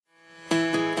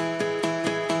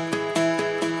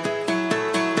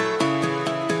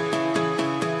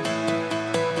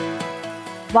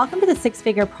Welcome to the Six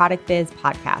Figure Product Biz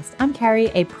podcast. I'm Carrie,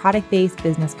 a product-based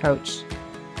business coach.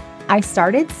 I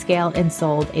started, scaled, and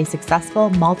sold a successful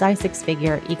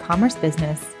multi-six-figure e-commerce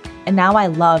business, and now I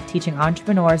love teaching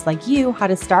entrepreneurs like you how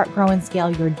to start, grow, and scale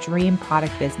your dream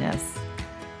product business.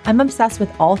 I'm obsessed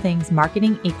with all things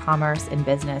marketing, e-commerce, and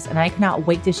business, and I cannot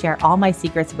wait to share all my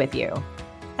secrets with you.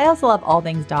 I also love all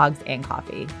things dogs and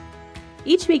coffee.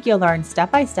 Each week, you'll learn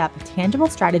step-by-step tangible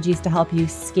strategies to help you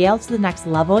scale to the next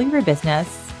level of your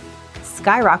business,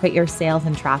 skyrocket your sales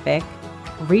and traffic,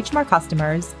 reach more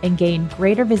customers, and gain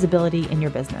greater visibility in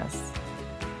your business.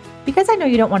 Because I know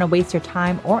you don't want to waste your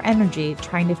time or energy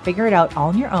trying to figure it out all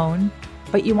on your own,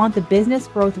 but you want the business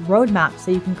growth roadmap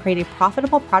so you can create a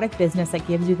profitable product business that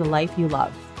gives you the life you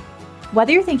love.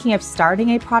 Whether you're thinking of starting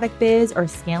a product biz or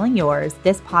scaling yours,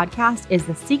 this podcast is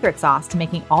the secret sauce to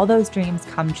making all those dreams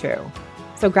come true.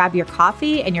 So grab your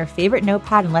coffee and your favorite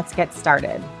notepad and let's get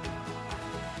started.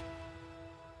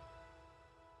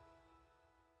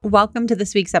 Welcome to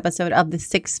this week's episode of the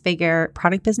Six Figure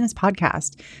Product Business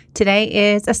Podcast.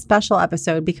 Today is a special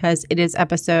episode because it is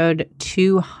episode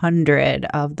 200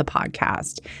 of the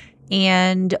podcast.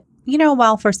 And,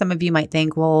 while for some of you might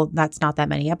think, well, that's not that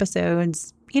many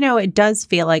episodes, it does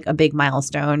feel like a big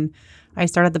milestone. I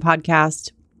started the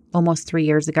podcast almost 3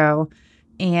 years ago,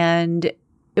 and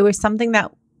it was something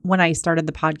that when I started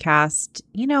the podcast,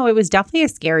 it was definitely a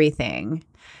scary thing.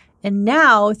 And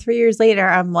now 3 years later,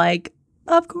 I'm like,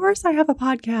 of course I have a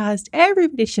podcast.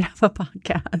 Everybody should have a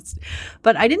podcast.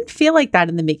 But I didn't feel like that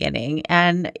in the beginning.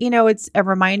 And, it's a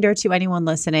reminder to anyone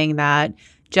listening that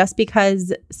just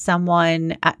because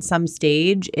someone at some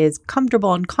stage is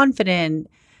comfortable and confident,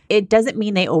 it doesn't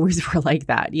mean they always were like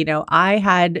that. I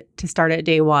had to start at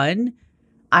day one.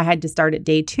 I had to start at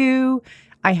day two.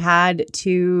 I had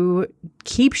to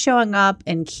keep showing up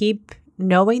and keep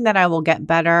knowing that I will get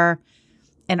better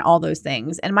and all those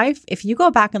things. And if you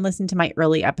go back and listen to my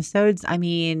early episodes,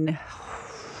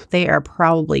 they are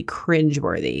probably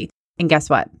cringeworthy. And guess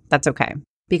what? That's okay.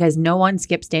 Because no one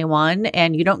skips day one,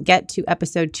 and you don't get to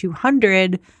episode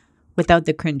 200 without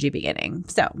the cringy beginning.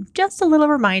 So just a little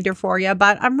reminder for you,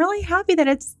 but I'm really happy that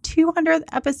it's 200th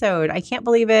episode. I can't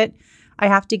believe it. I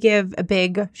have to give a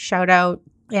big shout out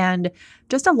and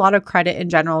just a lot of credit in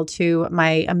general to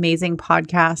my amazing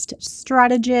podcast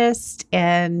strategist.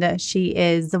 And she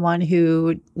is the one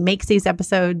who makes these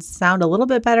episodes sound a little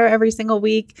bit better every single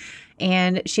week.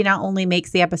 And she not only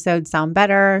makes the episodes sound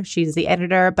better, she's the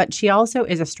editor, but she also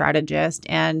is a strategist.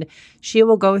 And she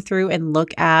will go through and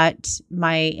look at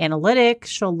my analytics.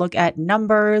 She'll look at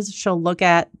numbers. She'll look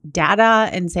at data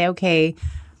and say, okay,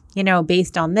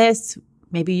 based on this,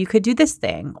 maybe you could do this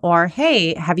thing, or,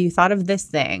 hey, have you thought of this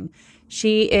thing?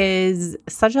 She is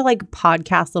such a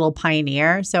podcast little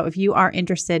pioneer. So if you are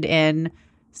interested in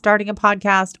starting a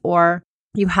podcast, or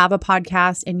you have a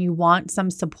podcast and you want some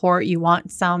support, you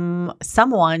want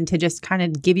someone to just kind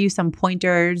of give you some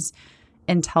pointers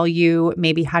and tell you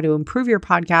maybe how to improve your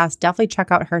podcast, definitely check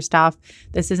out her stuff.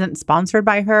 This isn't sponsored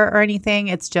by her or anything.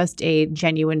 It's just a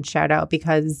genuine shout out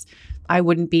because I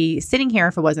wouldn't be sitting here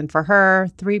if it wasn't for her.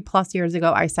 3+ years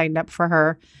ago, I signed up for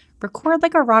her Record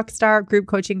Like a Rockstar group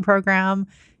coaching program,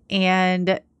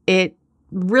 and it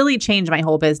really changed my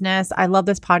whole business. I love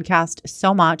this podcast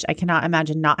so much. I cannot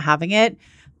imagine not having it.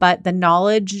 But the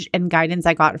knowledge and guidance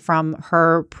I got from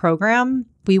her program,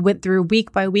 we went through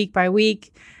week by week by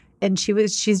week, and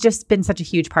she's just been such a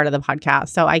huge part of the podcast.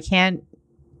 So I can't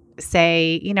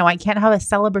say, I can't have a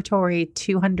celebratory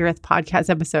 200th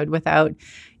podcast episode without,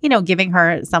 giving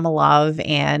her some love,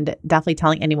 and definitely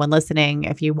telling anyone listening,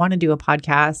 if you want to do a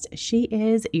podcast, she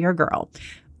is your girl.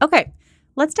 Okay,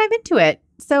 let's dive into it.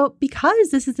 So because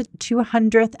this is the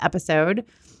 200th episode,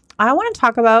 I want to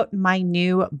talk about my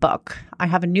new book. I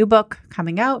have a new book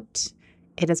coming out.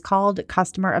 It is called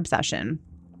Customer Obsession.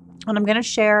 And I'm going to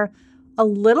share a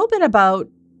little bit about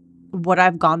what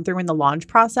I've gone through in the launch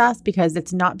process, because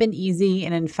it's not been easy.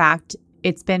 And in fact,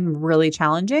 it's been really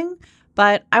challenging.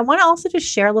 But I want to also just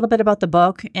share a little bit about the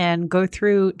book and go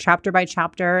through chapter by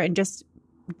chapter and just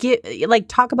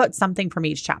talk about something from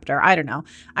each chapter. I don't know.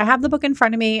 I have the book in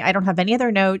front of me. I don't have any other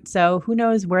notes. So who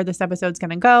knows where this episode's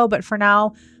going to go. But for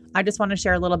now, I just want to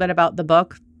share a little bit about the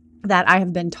book that I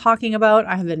have been talking about.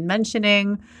 I have been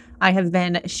mentioning. I have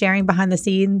been sharing behind the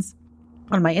scenes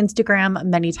on my Instagram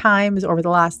many times over the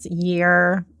last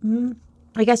year,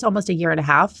 I guess almost a year and a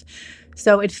half.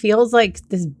 So it feels like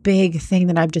this big thing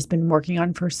that I've just been working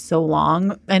on for so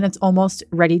long, and it's almost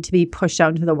ready to be pushed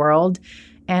out into the world.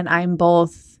 And I'm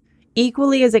both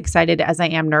equally as excited as I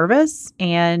am nervous.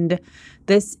 And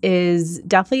this is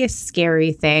definitely a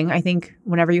scary thing. I think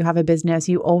whenever you have a business,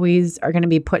 you always are going to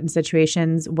be put in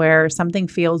situations where something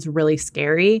feels really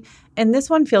scary. And this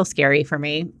one feels scary for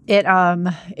me.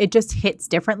 It just hits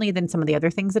differently than some of the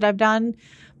other things that I've done.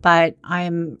 But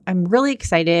I'm really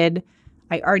excited.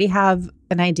 I already have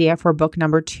an idea for book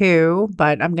number 2,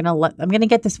 but I'm gonna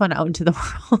get this one out into the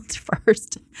world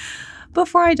first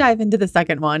before I dive into the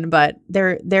second one. But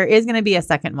there is going to be a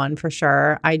second one for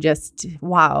sure.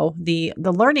 The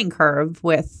learning curve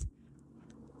with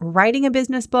writing a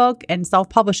business book and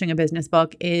self-publishing a business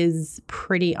book is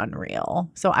pretty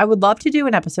unreal. So I would love to do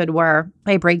an episode where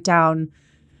I break down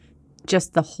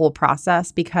just the whole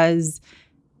process, because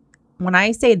when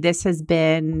I say this has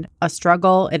been a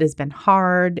struggle, it has been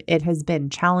hard, it has been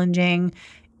challenging,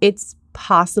 it's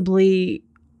possibly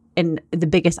the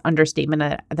biggest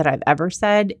understatement that I've ever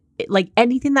said. Like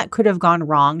anything that could have gone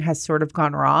wrong has sort of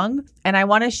gone wrong. And I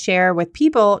want to share with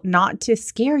people, not to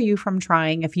scare you from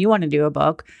trying if you want to do a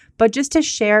book, but just to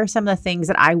share some of the things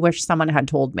that I wish someone had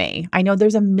told me. I know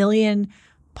there's a million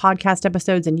podcast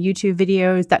episodes and YouTube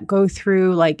videos that go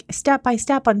through like step by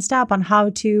step on how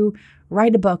to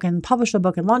write a book and publish a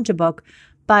book and launch a book.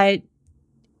 But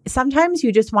sometimes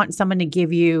you just want someone to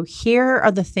give you, here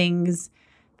are the things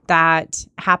that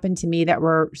happened to me that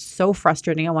were so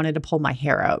frustrating. I wanted to pull my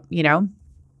hair out,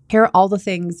 Here are all the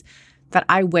things that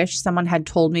I wish someone had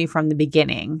told me from the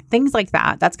beginning. Things like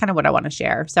that. That's kind of what I want to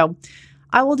share. So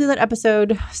I will do that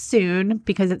episode soon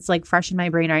because it's like fresh in my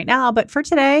brain right now. But for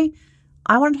today,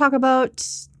 I want to talk about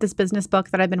this business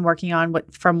book that I've been working on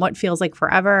from what feels like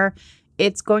forever.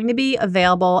 It's going to be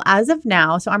available as of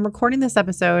now. So I'm recording this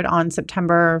episode on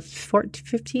September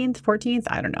 15th, 14th.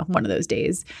 I don't know, one of those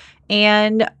days.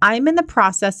 And I'm in the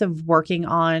process of working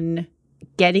on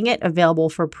getting it available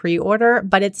for pre-order,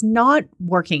 but it's not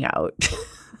working out,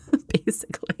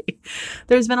 basically.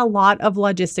 There's been a lot of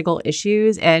logistical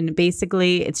issues, and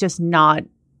basically it's just not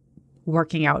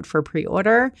working out for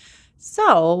pre-order.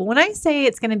 So when I say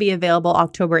it's going to be available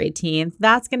October 18th,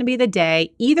 that's going to be the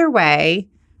day. Either way,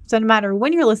 so no matter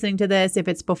when you're listening to this, if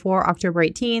it's before October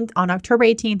 18th, on October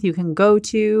 18th, you can go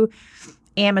to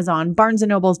Amazon,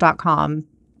 barnesandnobles.com.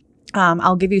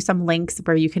 I'll give you some links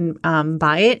where you can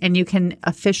buy it, and you can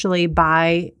officially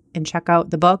buy and check out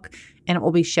the book, and it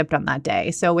will be shipped on that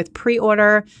day. So with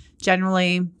pre-order,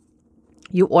 generally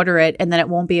you order it and then it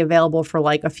won't be available for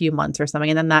like a few months or something.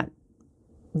 And then that,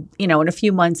 in a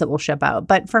few months it will ship out.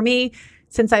 But for me,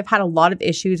 since I've had a lot of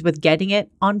issues with getting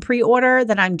it on pre-order,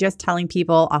 then I'm just telling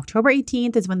people October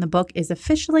 18th is when the book is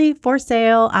officially for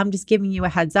sale. I'm just giving you a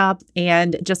heads up.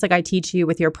 And just like I teach you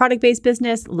with your product-based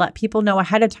business, let people know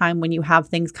ahead of time when you have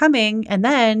things coming. And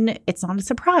then it's not a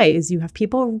surprise. You have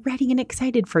people ready and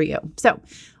excited for you. So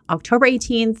October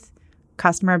 18th,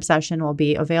 Customer Obsession will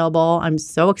be available. I'm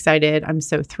so excited. I'm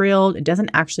so thrilled. It doesn't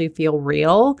actually feel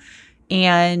real.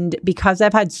 And because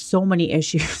I've had so many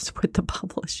issues with the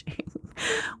publishing,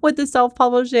 with the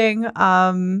self-publishing,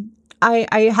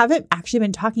 I haven't actually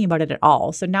been talking about it at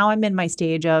all. So now I'm in my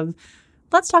stage of,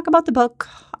 let's talk about the book.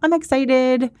 I'm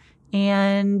excited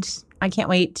and I can't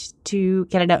wait to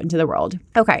get it out into the world.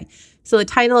 Okay, so the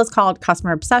title is called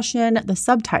Customer Obsession. The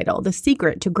subtitle, The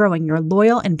Secret to Growing Your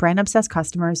Loyal and Brand-Obsessed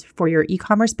Customers for Your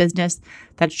E-Commerce Business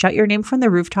That Shout Your Name from the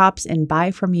Rooftops and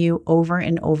Buy From You Over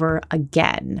and Over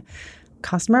Again.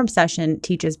 Customer Obsession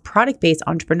teaches product-based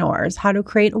entrepreneurs how to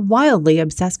create wildly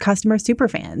obsessed customer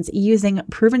superfans using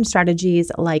proven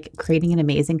strategies like creating an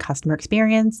amazing customer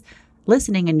experience,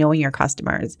 listening and knowing your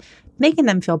customers, making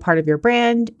them feel part of your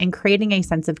brand, and creating a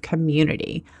sense of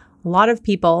community. Lots of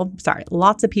people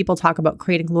talk about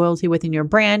creating loyalty within your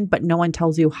brand, but no one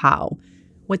tells you how.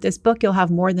 With this book, you'll have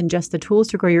more than just the tools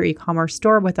to grow your e-commerce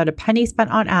store without a penny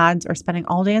spent on ads or spending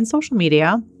all day on social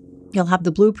media. You'll have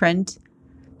the blueprint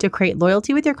to create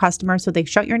loyalty with your customers so they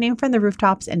shout your name from the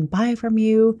rooftops and buy from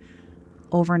you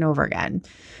over and over again.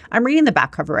 I'm reading the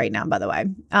back cover right now, by the way.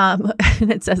 And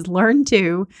it says, learn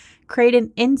to create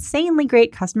an insanely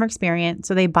great customer experience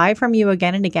so they buy from you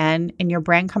again and again, and your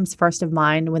brand comes first of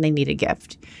mind when they need a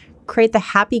gift. Create the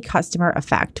happy customer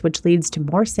effect, which leads to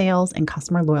more sales and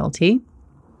customer loyalty.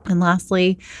 And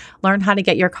lastly, learn how to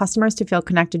get your customers to feel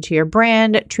connected to your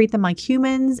brand, treat them like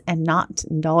humans and not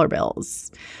dollar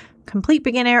bills. Complete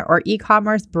beginner or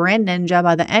e-commerce brand ninja,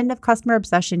 by the end of Customer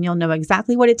Obsession, you'll know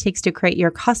exactly what it takes to create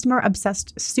your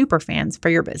customer-obsessed superfans for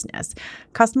your business.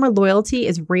 Customer loyalty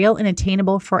is real and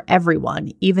attainable for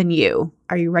everyone, even you.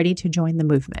 Are you ready to join the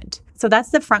movement? So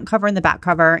that's the front cover and the back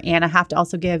cover. And I have to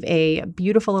also give a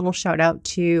beautiful little shout out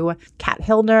to Kat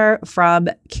Hildner from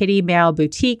Kitty Mail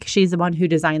Boutique. She's the one who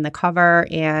designed the cover,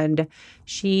 and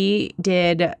she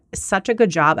did such a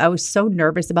good job. I was so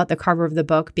nervous about the cover of the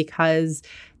book because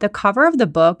the cover of the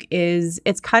book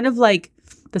it's kind of like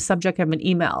the subject of an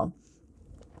email.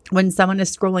 When someone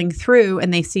is scrolling through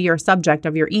and they see your subject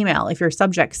of your email, if your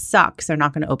subject sucks, they're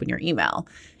not going to open your email.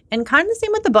 And kind of the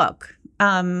same with the book.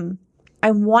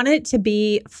 I want it to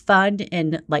be fun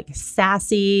and like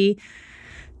sassy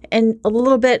and a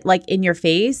little bit like in your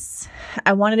face.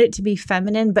 I wanted it to be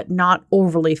feminine, but not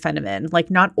overly feminine, like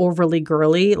not overly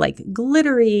girly, like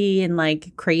glittery and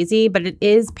like crazy, but it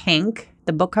is pink.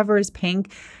 The book cover is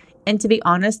pink. And to be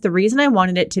honest, the reason I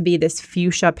wanted it to be this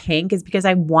fuchsia pink is because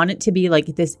I want it to be like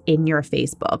this in your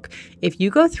face book. If you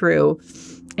go through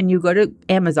and you go to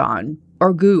Amazon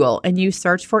or Google and you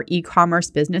search for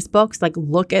e-commerce business books, like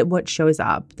look at what shows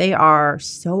up. They are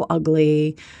so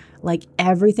ugly. Like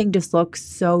everything just looks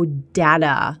so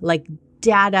data-y. Like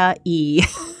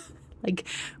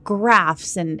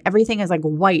graphs, and everything is like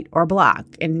white or black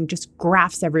and just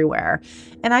graphs everywhere.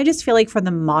 And I just feel like for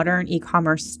the modern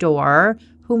e-commerce store,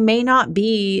 who may not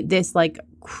be this like,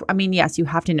 I mean, yes, you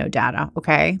have to know data,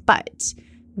 okay? But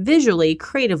visually,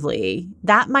 creatively,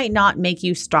 that might not make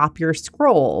you stop your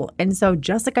scroll. And so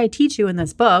just like I teach you in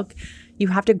this book, you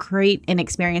have to create an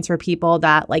experience for people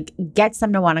that like gets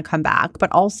them to want to come back, but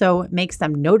also makes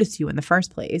them notice you in the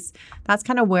first place. That's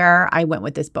kind of where I went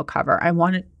with this book cover. I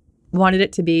wanted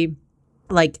it to be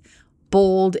like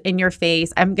bold, in your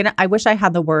face. I wish I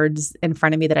had the words in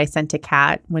front of me that I sent to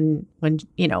Kat when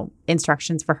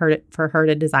instructions for her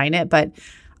to design it, but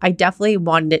I definitely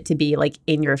wanted it to be like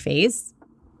in your face.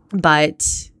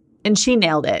 And she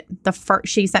nailed it.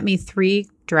 She sent me 3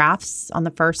 drafts on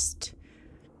the first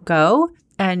go,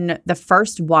 and the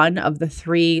first one of the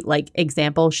 3 like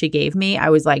examples she gave me,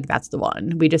 I was like, that's the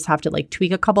one. We just have to like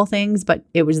tweak a couple things, but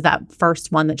it was that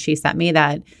first one that she sent me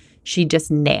that she just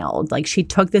nailed. Like she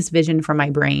took this vision from my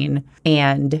brain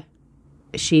and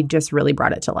she just really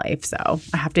brought it to life. So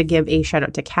I have to give a shout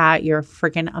out to Kat. You're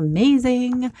freaking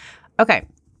amazing. Okay.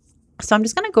 So I'm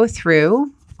just going to go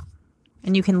through,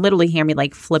 and you can literally hear me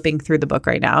like flipping through the book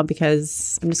right now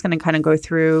because I'm just going to kind of go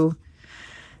through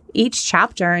each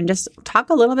chapter and just talk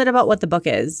a little bit about what the book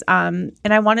is. And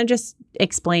I want to just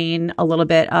explain a little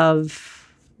bit of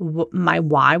my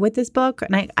why with this book.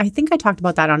 And I think I talked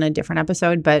about that on a different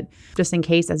episode, but just in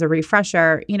case as a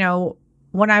refresher,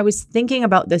 when I was thinking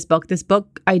about this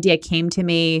book idea came to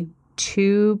me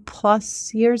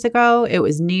 2+ years ago. It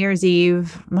was New Year's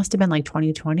Eve, must have been like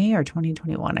 2020 or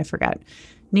 2021. I forget.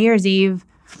 New Year's Eve.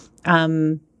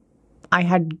 I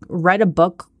had read a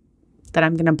book that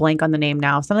I'm going to blank on the name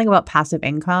now, something about passive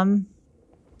income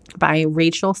by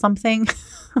Rachel something.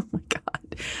 Oh my God.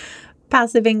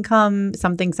 Passive Income,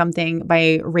 something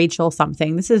by Rachel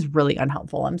something. This is really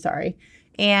unhelpful. I'm sorry.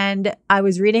 And I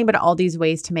was reading about all these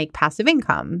ways to make passive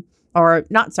income,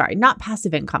 not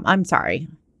passive income. I'm sorry.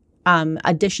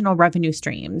 Additional revenue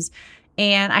streams.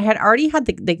 And I had already had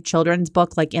the children's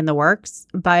book like in the works,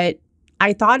 but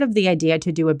I thought of the idea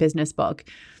to do a business book.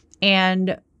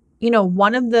 And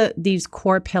one of these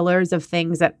core pillars of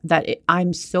things that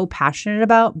I'm so passionate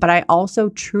about, but I also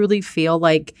truly feel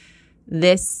like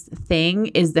this thing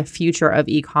is the future of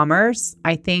e-commerce.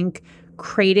 I think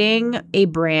creating a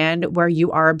brand where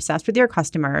you are obsessed with your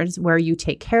customers, where you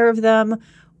take care of them,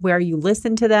 where you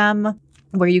listen to them,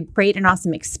 where you create an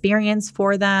awesome experience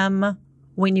for them,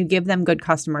 when you give them good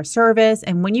customer service,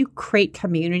 and when you create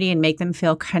community and make them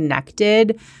feel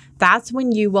connected, that's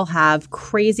when you will have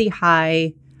crazy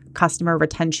high customer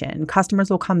retention. Customers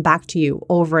will come back to you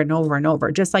over and over and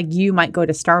over, just like you might go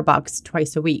to Starbucks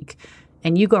twice a week.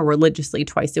 And you go religiously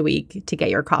twice a week to get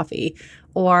your coffee,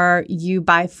 or you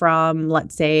buy from,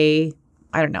 let's say,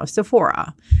 I don't know,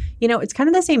 Sephora. It's kind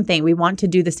of the same thing. We want to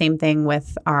do the same thing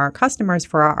with our customers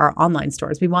for our online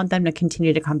stores. We want them to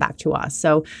continue to come back to us.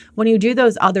 So when you do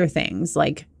those other things,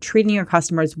 like treating your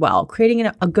customers well, creating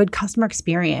a good customer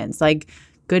experience, like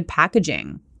good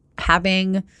packaging,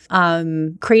 creating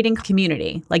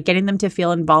community, like getting them to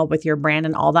feel involved with your brand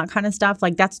and all that kind of stuff.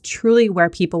 Like that's truly where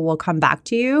people will come back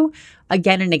to you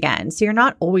again and again. So you're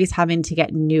not always having to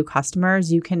get new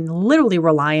customers. You can literally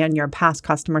rely on your past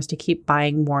customers to keep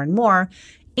buying more and more.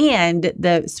 And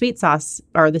the sweet sauce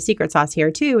or the secret sauce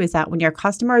here too is that when your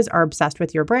customers are obsessed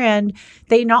with your brand,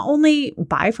 they not only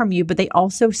buy from you, but they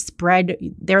also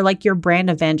they're like your brand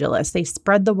evangelists. They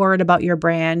spread the word about your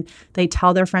brand. They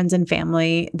tell their friends and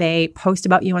family. They post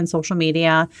about you on social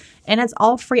media, and it's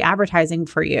all free advertising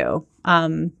for you.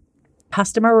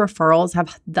 Customer referrals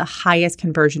have the highest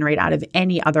conversion rate out of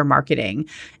any other marketing.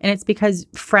 And it's because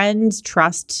friends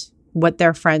trust what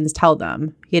their friends tell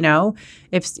them.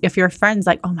 If your friend's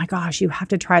like, oh my gosh, you have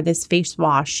to try this face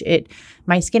wash.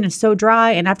 My skin is so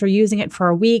dry. And after using it for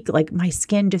a week, like my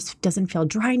skin just doesn't feel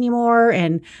dry anymore.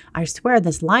 And I swear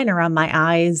this line around my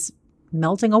eyes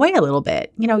melting away a little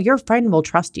bit. Your friend will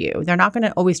trust you. They're not going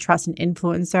to always trust an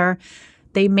influencer.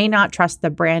 They may not trust the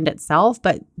brand itself,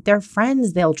 but their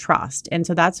friends they'll trust. And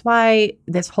so that's why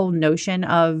this whole notion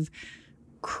of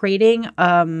creating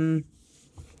a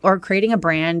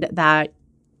brand that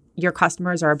your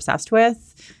customers are obsessed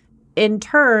with, in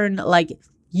turn, like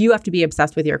you have to be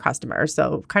obsessed with your customers.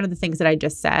 So kind of the things that I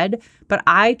just said, but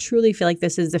I truly feel like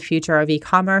this is the future of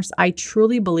e-commerce. I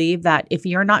truly believe that if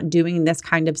you're not doing this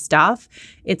kind of stuff,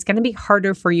 it's going to be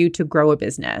harder for you to grow a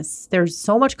business. There's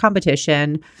so much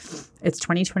competition. It's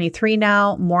 2023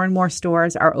 now. More and more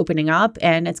stores are opening up,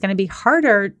 and it's going to be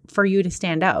harder for you to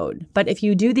stand out. But if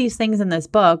you do these things in this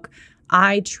book,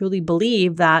 I truly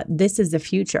believe that this is the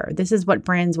future. This is what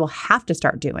brands will have to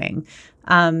start doing.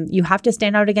 You have to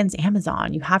stand out against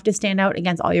Amazon. You have to stand out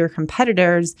against all your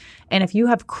competitors. And if you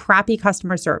have crappy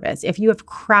customer service, if you have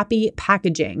crappy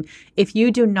packaging, if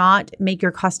you do not make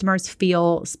your customers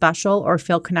feel special or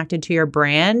feel connected to your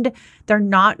brand, they're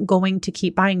not going to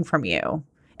keep buying from you.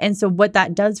 And so what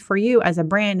that does for you as a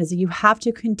brand is you have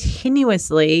to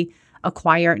continuously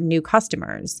acquire new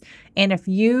customers. And if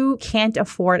you can't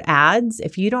afford ads,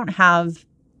 if you don't have,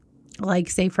 like,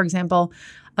 say, for example,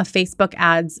 a Facebook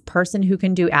ads person who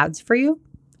can do ads for you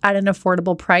at an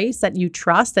affordable price that you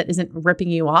trust, that isn't ripping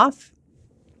you off,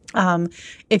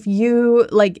 if you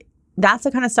that's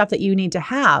the kind of stuff that you need to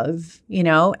have.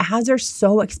 Ads are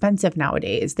so expensive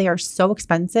nowadays. They are so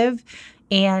expensive.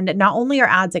 And not only are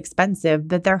ads expensive,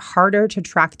 but they're harder to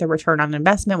track the return on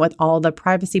investment with all the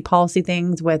privacy policy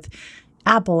things with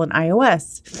Apple and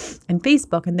iOS and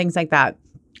Facebook and things like that.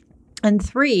 And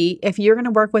 3, if you're going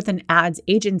to work with an ads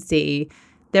agency,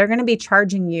 they're going to be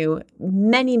charging you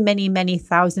many, many, many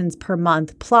thousands per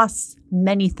month, plus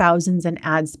many thousands in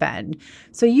ad spend.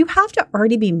 So you have to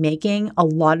already be making a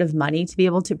lot of money to be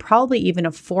able to probably even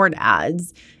afford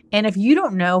ads. And if you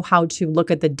don't know how to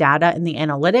look at the data and the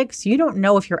analytics, you don't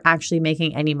know if you're actually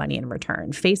making any money in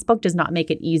return. Facebook does not make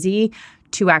it easy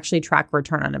to actually track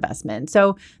return on investment.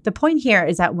 So the point here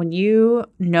is that when you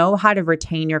know how to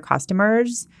retain your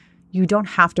customers, you don't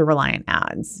have to rely on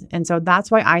ads. And so that's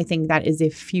why I think that is the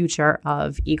future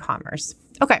of e-commerce.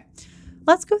 Okay,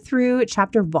 let's go through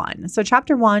chapter 1. So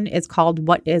chapter 1 is called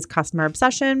What is Customer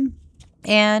Obsession?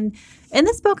 And in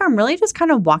this book, I'm really just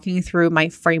kind of walking through my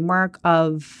framework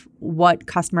of what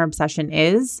customer obsession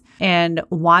is and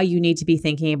why you need to be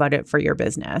thinking about it for your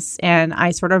business. And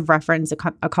I sort of reference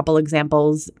a couple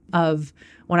examples of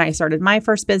when I started my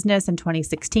first business in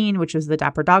 2016, which was the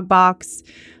Dapper Dog Box.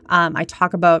 I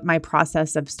talk about my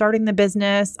process of starting the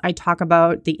business. I talk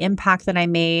about the impact that I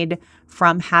made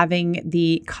from having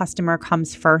the customer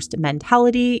comes first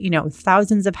mentality,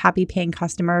 thousands of happy paying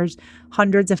customers,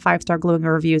 hundreds of 5-star glowing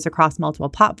reviews across multiple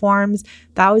platforms,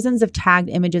 thousands of tagged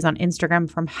images on Instagram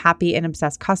from happy and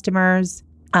obsessed customers,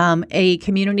 a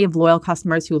community of loyal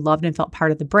customers who loved and felt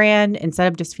part of the brand. Instead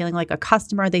of just feeling like a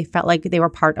customer, they felt like they were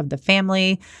part of the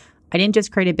family. I didn't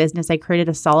just create a business, I created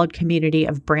a solid community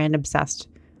of brand obsessed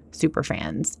super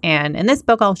fans. And in this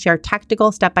book, I'll share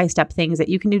tactical step-by-step things that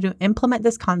you can do to implement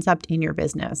this concept in your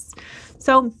business.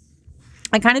 So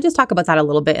I kind of just talk about that a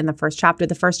little bit in the first chapter.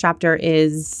 The first chapter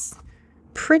is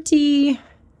I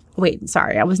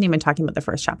wasn't even talking about the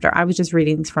first chapter. I was just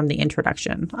reading from the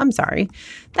introduction. I'm sorry.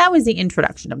 That was the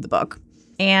introduction of the book.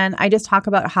 And I just talk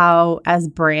about how as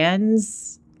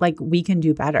brands, we can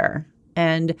do better.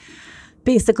 And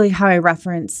basically how I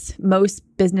reference most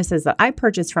businesses that I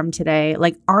purchase from today,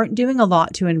 aren't doing a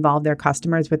lot to involve their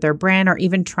customers with their brand or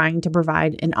even trying to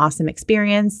provide an awesome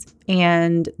experience.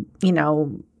 And,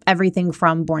 everything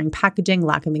from boring packaging,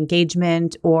 lack of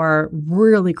engagement, or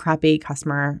really crappy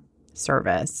customer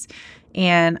service.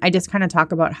 And I just kind of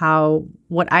talk about how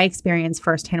what I experienced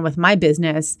firsthand with my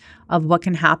business of what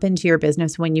can happen to your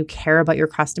business when you care about your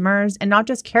customers, and not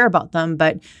just care about them,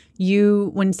 but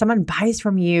when someone buys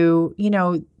from you,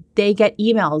 they get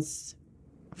emails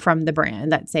from the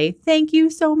brand that say, thank you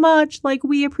so much.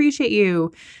 We appreciate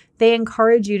you. They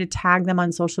encourage you to tag them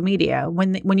on social media.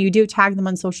 When you do tag them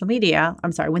on social media,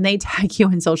 when they tag you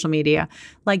on social media,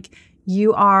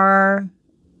 you are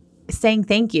saying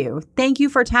thank you. Thank you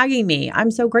for tagging me.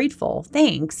 I'm so grateful.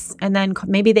 Thanks. And then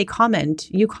maybe they comment.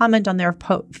 You comment on their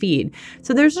feed.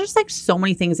 So there's just like so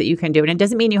many things that you can do. And it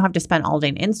doesn't mean you have to spend all day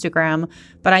on Instagram,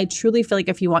 but I truly feel like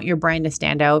if you want your brand to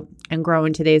stand out and grow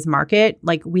in today's market,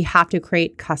 like we have to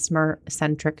create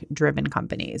customer-centric driven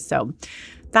companies. So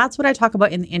that's what I talk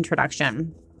about in the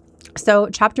introduction. So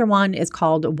chapter 1 is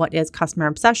called What is Customer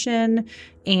Obsession?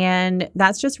 And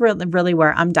that's just really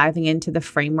where I'm diving into the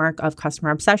framework of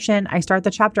customer obsession. I start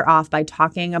the chapter off by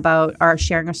talking about or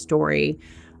sharing a story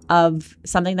of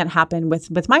something that happened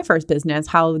with my first business,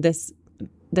 how this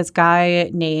guy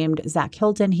named Zach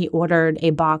Hilton, he ordered a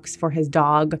box for his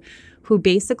dog who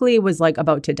basically was like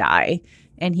about to die.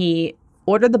 And he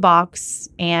ordered the box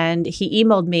and he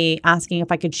emailed me asking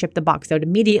if I could ship the box out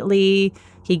immediately.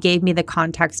 He gave me the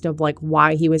context of like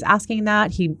why he was asking that.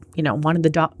 He, wanted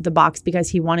the box because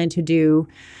he wanted to do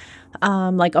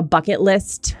like a bucket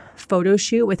list photo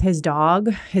shoot with his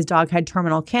dog. His dog had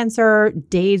terminal cancer,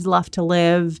 days left to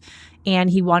live,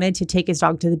 and he wanted to take his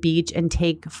dog to the beach and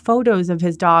take photos of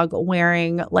his dog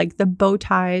wearing like the bow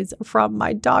ties from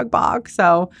my dog box.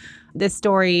 So this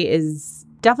story is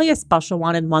definitely a special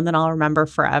one and one that I'll remember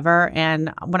forever.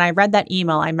 And when I read that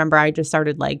email, I remember I just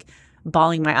started like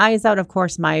bawling my eyes out. Of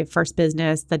course, my first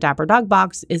business, the Dapper Dog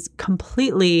Box, is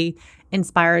completely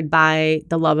inspired by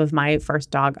the love of my first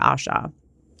dog, Asha.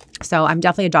 So I'm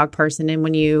definitely a dog person. And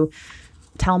when you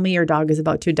tell me your dog is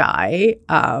about to die,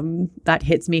 that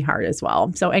hits me hard as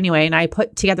well. So anyway, and I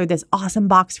put together this awesome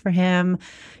box for him.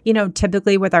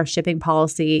 Typically with our shipping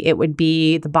policy, it would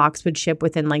be the box would ship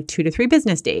within like 2 to 3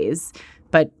 business days.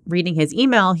 But reading his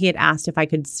email, he had asked if I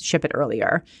could ship it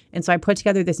earlier. And so I put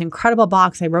together this incredible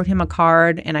box. I wrote him a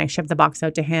card and I shipped the box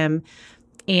out to him.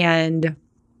 And,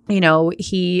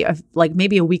 he like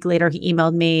maybe a week later, he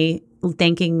emailed me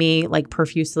thanking me like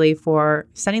profusely for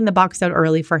sending the box out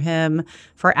early for him,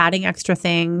 for adding extra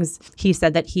things. He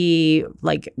said that he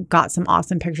like got some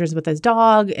awesome pictures with his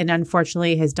dog. And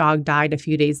unfortunately, his dog died a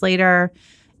few days later.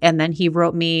 And then he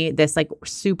wrote me this like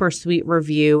super sweet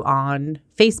review on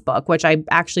Facebook, which I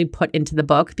actually put into the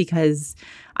book because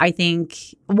I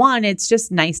think, one, it's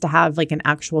just nice to have like an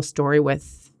actual story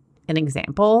with an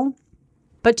example.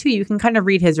 But 2, you can kind of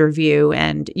read his review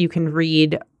and you can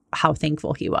read how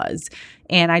thankful he was.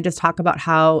 And I just talk about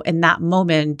how in that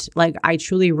moment, like I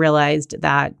truly realized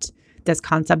that this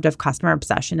concept of customer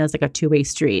obsession is like a two-way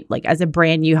street. Like as a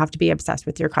brand, you have to be obsessed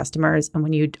with your customers. And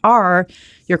when you are,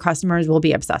 your customers will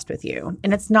be obsessed with you.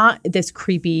 And it's not this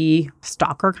creepy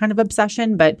stalker kind of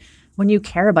obsession, but when you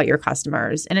care about your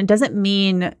customers. And it doesn't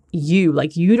mean you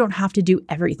don't have to do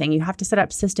everything. You have to set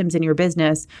up systems in your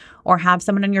business or have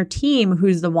someone on your team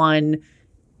who's the one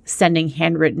sending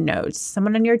handwritten notes.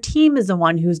 Someone on your team is the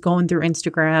one who's going through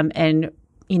Instagram and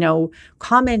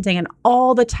commenting on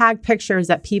all the tag pictures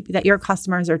that your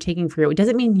customers are taking for you. It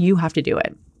doesn't mean you have to do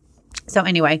it. So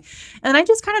anyway, and I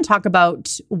just kind of talk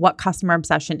about what customer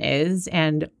obsession is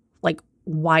and like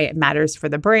why it matters for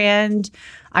the brand.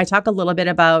 I talk a little bit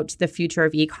about the future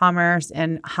of e-commerce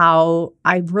and how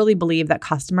I really believe that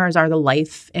customers are the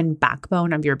life and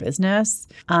backbone of your business.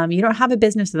 You don't have a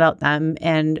business without them.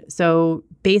 And so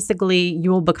basically you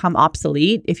will become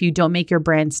obsolete if you don't make your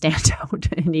brand stand out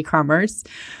in e-commerce.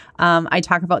 I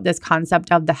talk about this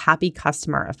concept of the happy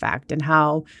customer effect and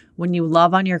how when you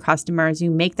love on your customers, you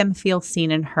make them feel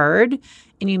seen and heard,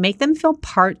 and you make them feel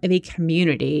part of a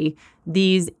community.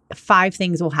 These 5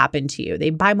 things will happen to you. They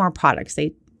buy more products.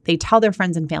 They tell their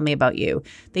friends and family about you.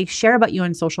 They share about you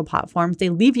on social platforms. They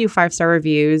leave you 5-star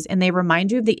reviews, and they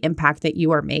remind you of the impact that you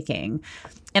are making.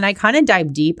 And I kind of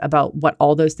dive deep about what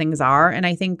all those things are. And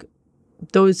I think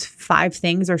those 5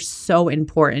 things are so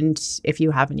important if you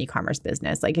have an e-commerce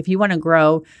business. Like if you want to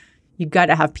grow, you got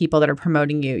to have people that are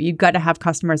promoting you. You got to have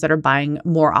customers that are buying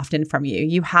more often from you.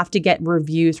 You have to get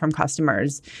reviews from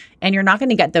customers. And you're not going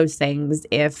to get those things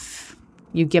if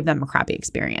you give them a crappy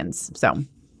experience. So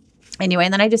anyway,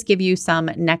 and then I just give you some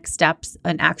next steps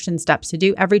and action steps to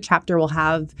do. Every chapter will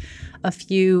have a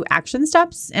few action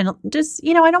steps and just,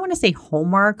 I don't want to say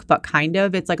homework, but kind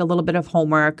of, it's like a little bit of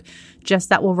homework just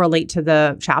that will relate to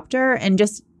the chapter. And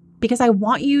just because I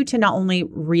want you to not only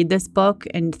read this book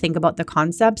and think about the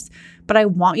concepts, but I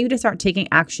want you to start taking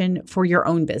action for your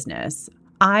own business.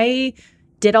 I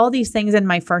did all these things in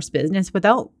my first business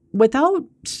without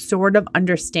sort of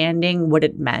understanding what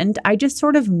it meant. I just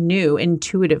sort of knew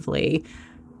intuitively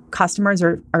customers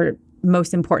are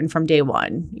most important from day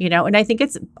one, and I think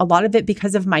it's a lot of it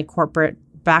because of my corporate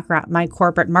background, my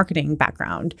corporate marketing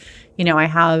background. I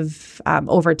have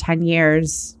over 10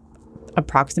 years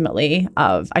approximately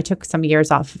I took some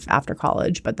years off after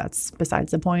college, but that's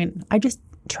besides the point.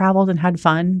 traveled and had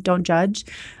fun. Don't judge.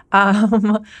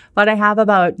 But I have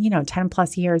about, 10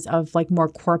 plus years of like more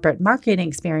corporate marketing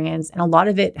experience. And a lot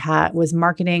of it was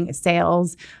marketing,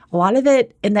 sales. A lot of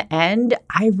it in the end,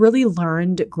 I really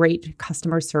learned great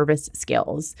customer service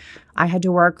skills. I had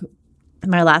to work.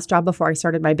 My last job before I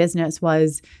started my business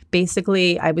was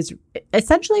basically, I was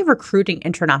essentially recruiting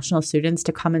international students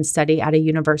to come and study at a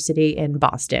university in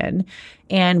Boston.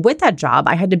 And with that job,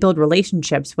 I had to build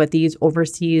relationships with these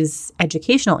overseas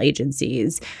educational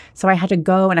agencies. So I had to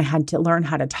go and I had to learn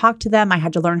how to talk to them. I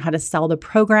had to learn how to sell the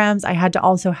programs. I had to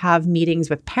also have meetings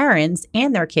with parents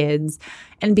and their kids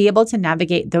and be able to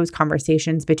navigate those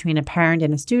conversations between a parent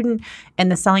and a student.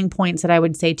 And the selling points that I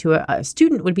would say to a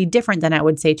student would be different than I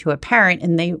would say to a parent,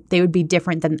 and they would be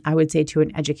different than I would say to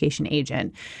an education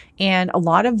agent. And a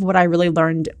lot of what I really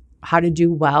learned how to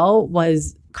do well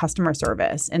was customer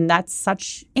service. And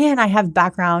I have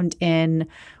background in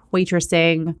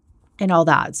waitressing and all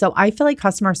that. So I feel like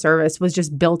customer service was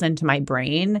just built into my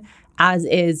brain, as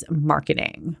is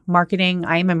marketing.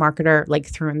 I am a marketer like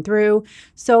through and through.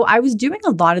 So I was doing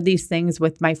a lot of these things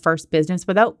with my first business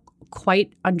without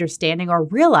quite understanding or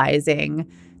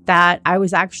realizing that I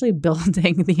was actually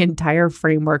building the entire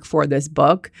framework for this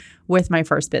book with my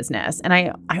first business. And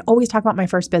I always talk about my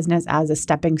first business as a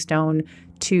stepping stone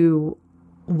to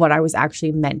what I was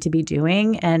actually meant to be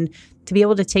doing. And to be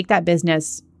able to take that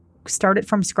business, start it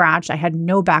from scratch. I had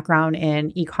no background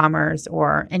in e-commerce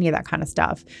or any of that kind of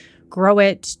stuff. Grow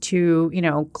it to,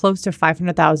 close to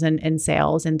 500,000 in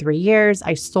sales in 3 years.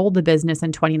 I sold the business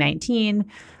in 2019.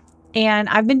 And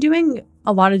I've been doing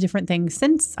a lot of different things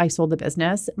since I sold the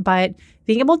business, but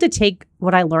being able to take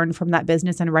what I learned from that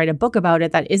business and write a book about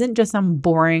it that isn't just some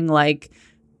boring, like,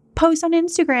 post on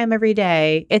Instagram every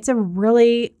day. It's a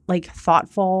really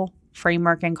thoughtful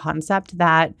framework and concept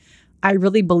that I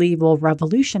really believe will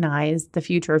revolutionize the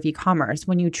future of e-commerce.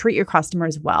 When you treat your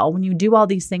customers well, when you do all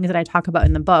these things that I talk about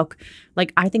in the book,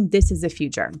 I think this is the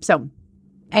future. So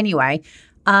anyway,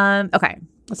 okay,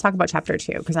 let's talk about chapter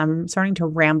 2 because I'm starting to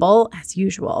ramble as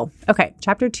usual. Okay,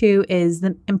 chapter 2 is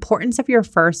the importance of your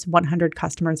first 100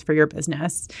 customers for your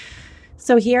business.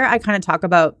 So here I kind of talk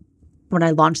about when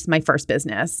I launched my first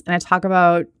business, and I talk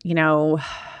about,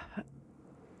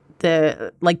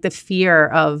 the fear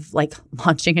of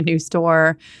launching a new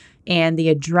store and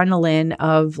the adrenaline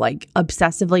of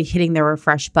obsessively hitting the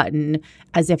refresh button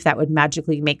as if that would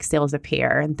magically make sales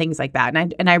appear and things like that.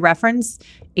 And I reference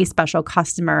a special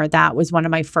customer that was one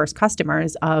of my first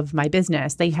customers of my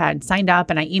business. They had signed up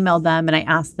and I emailed them and I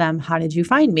asked them, "How did you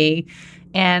find me?"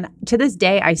 And to this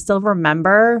day, I still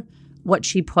remember what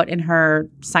she put in her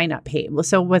sign-up page.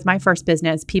 So with my first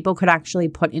business, people could actually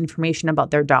put information about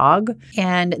their dog.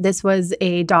 And this was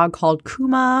a dog called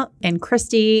Kuma and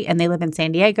Christy, and they live in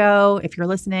San Diego. If you're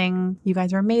listening, you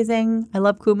guys are amazing. I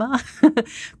love Kuma.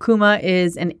 Kuma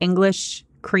is an English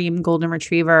cream golden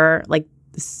retriever,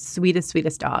 the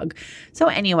sweetest dog. So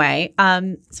anyway,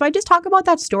 so I just talk about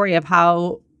that story of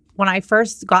how when I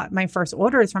first got my first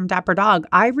orders from Dapper Dog,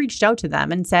 I reached out to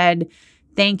them and said,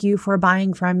 "Thank you for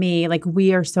buying from me.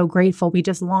 We are so grateful. We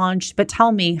just launched. But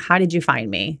tell me, how did you find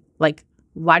me?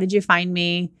 Why did you find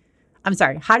me? I'm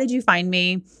sorry. How did you find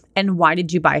me? And why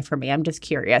did you buy from me? I'm just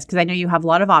curious because I know you have a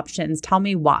lot of options. Tell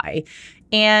me why."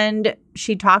 And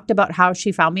she talked about how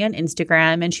she found me on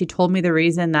Instagram, and she told me the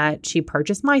reason that she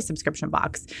purchased my subscription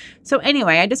box. So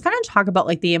anyway, I just kind of talk about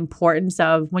the importance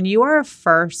of when you are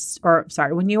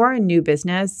when you are a new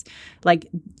business,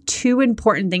 2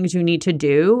 important things you need to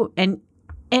do.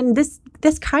 And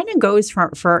this kind of goes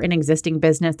for an existing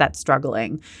business that's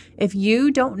struggling. If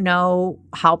you don't know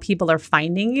how people are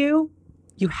finding you,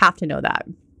 you have to know that.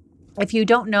 If you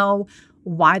don't know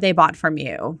why they bought from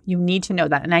you, you need to know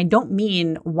that. And I don't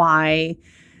mean why,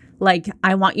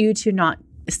 I want you to not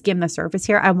skim the surface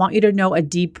here. I want you to know a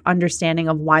deep understanding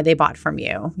of why they bought from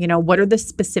you. What are the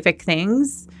specific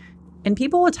things? And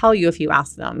people will tell you if you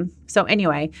ask them. So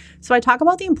anyway, I talk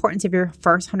about the importance of your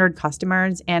first 100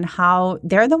 customers and how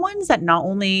they're the ones that not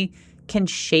only can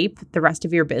shape the rest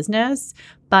of your business,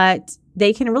 but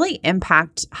they can really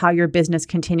impact how your business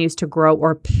continues to grow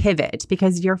or pivot,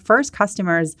 because your first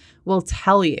customers will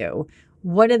tell you,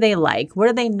 what do they like? What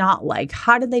do they not like?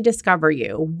 How did they discover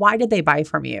you? Why did they buy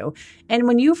from you? And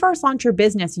when you first launch your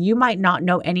business, you might not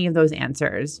know any of those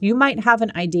answers. You might have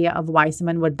an idea of why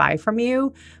someone would buy from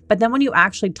you, but then when you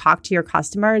actually talk to your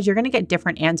customers, you're going to get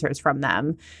different answers from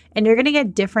them. And you're going to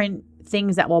get different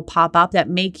things that will pop up that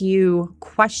make you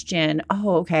question,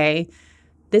 oh, okay,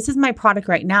 this is my product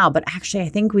right now, but actually I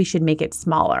think we should make it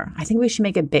smaller. I think we should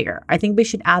make it bigger. I think we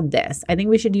should add this. I think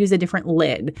we should use a different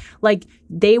lid.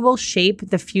 They will shape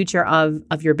the future of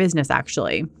your business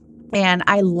actually. And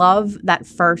I love that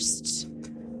first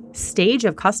stage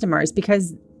of customers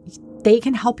because they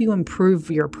can help you improve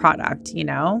your product,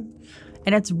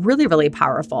 and it's really, really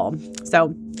powerful.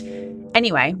 So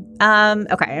anyway, okay, I'm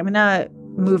going to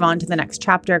move on to the next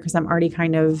chapter because I'm already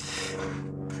kind of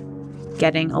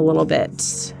getting a little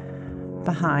bit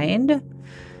behind.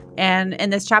 And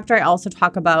in this chapter, I also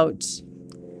talk about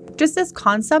just this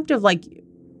concept of like,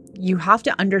 you have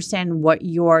to understand what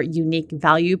your unique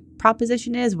value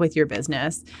proposition is with your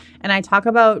business. And I talk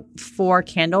about 4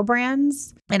 candle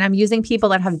brands, and I'm using people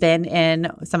that have been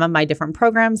in some of my different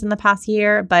programs in the past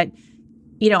year. But,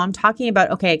 I'm talking about,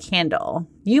 okay, a candle.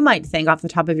 You might think off the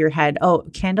top of your head, oh,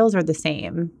 candles are the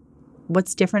same.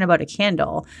 What's different about a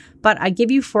candle? But I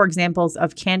give you 4 examples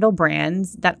of candle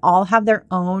brands that all have their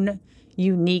own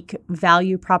unique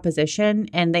value proposition,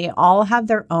 and they all have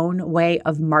their own way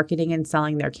of marketing and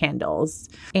selling their candles.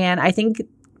 And I think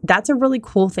that's a really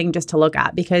cool thing just to look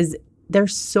at, because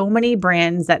there's so many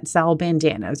brands that sell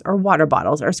bandanas or water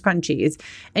bottles or scrunchies,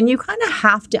 and you kind of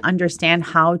have to understand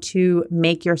how to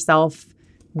make yourself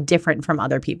different from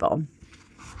other people.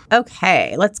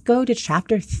 Okay, let's go to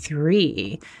chapter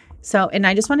 3. So, and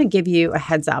I just want to give you a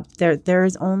heads up.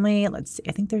 There's only, let's see,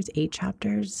 I think there's 8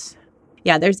 chapters.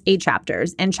 Yeah, there's 8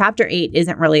 chapters, and chapter 8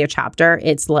 isn't really a chapter.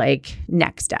 It's like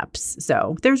next steps.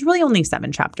 So there's really only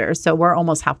 7 chapters. So we're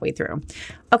almost halfway through.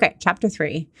 Okay, chapter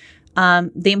 3,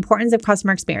 the importance of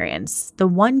customer experience. The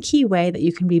one key way that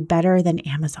you can be better than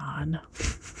Amazon.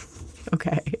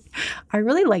 Okay, I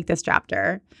really like this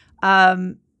chapter.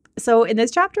 So in this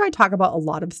chapter, I talk about a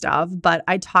lot of stuff, but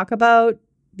I talk about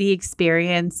I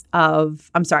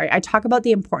talk about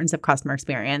the importance of customer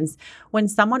experience. When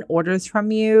someone orders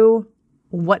from you,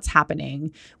 what's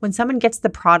happening? When someone gets the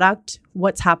product,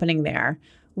 what's happening there?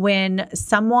 When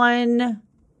someone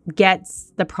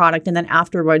gets the product and then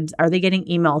afterwards, are they getting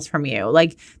emails from you?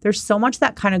 Like, there's so much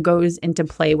that kind of goes into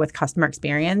play with customer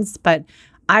experience, but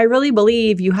I really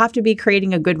believe you have to be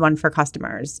creating a good one for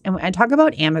customers. And I talk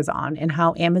about Amazon and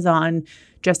how Amazon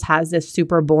just has this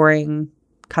super boring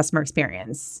customer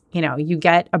experience. You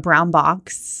get a brown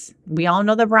box. We all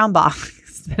know the brown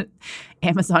box.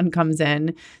 Amazon comes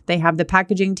in, they have the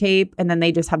packaging tape, and then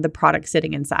they just have the product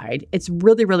sitting inside. It's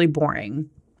really, really boring.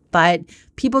 But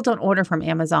people don't order from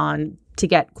Amazon to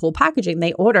get cool packaging.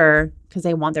 They order because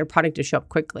they want their product to show up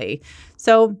quickly.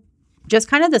 So just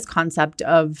kind of this concept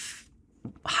of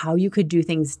how you could do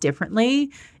things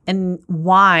differently and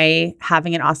why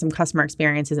having an awesome customer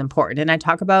experience is important. And I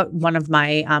talk about one of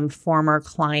my former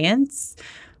clients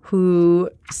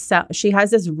she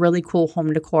has this really cool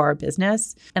home decor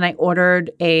business. And I ordered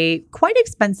a quite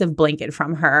expensive blanket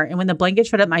from her. And when the blanket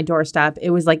showed up at my doorstep,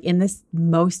 it was like in this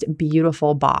most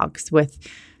beautiful box with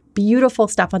beautiful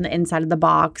stuff on the inside of the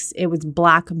box. It was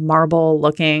black marble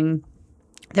looking.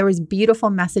 There was beautiful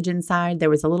message inside.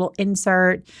 There was a little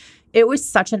insert. It was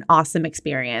such an awesome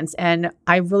experience. And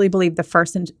I really believe the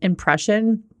first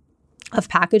impression of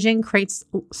packaging creates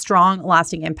strong,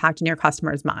 lasting impact in your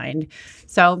customer's mind.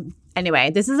 So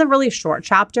anyway, this is a really short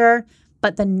chapter,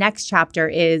 but the next chapter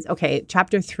is,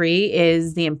 chapter 3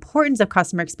 is the importance of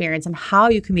customer experience and how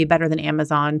you can be better than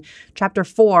Amazon. Chapter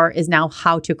 4 is now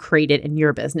how to create it in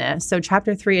your business. So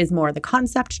chapter 3 is more the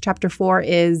concept. Chapter 4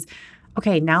 is,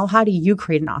 now how do you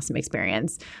create an awesome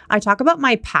experience? I talk about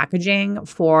my packaging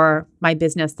for my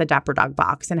business, the Dapper Dog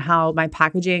Box, and how my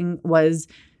packaging was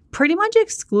pretty much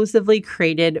exclusively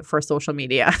created for social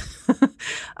media.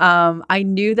 I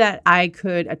knew that I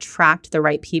could attract the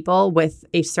right people with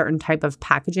a certain type of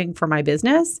packaging for my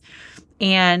business.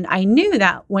 And I knew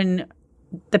that when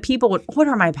the people would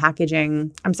order my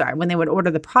packaging, when they would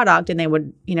order the product and they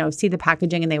would, see the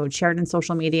packaging and they would share it in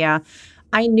social media,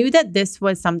 I knew that this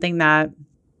was something that,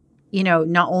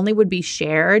 not only would be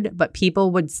shared, but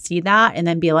people would see that and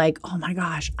then be like, oh my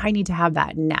gosh, I need to have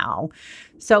that now.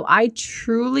 So I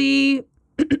truly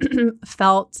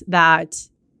felt that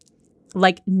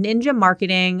like ninja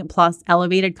marketing plus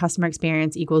elevated customer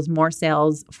experience equals more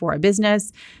sales for a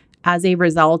business as a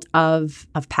result of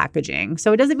packaging.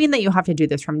 So it doesn't mean that you have to do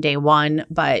this from day one,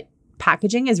 but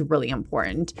packaging is really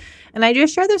important. And I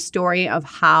just share the story of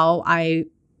how I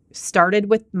started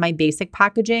with my basic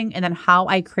packaging and then how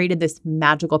I created this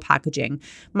magical packaging.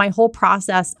 My whole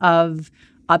process of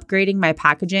upgrading my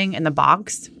packaging in the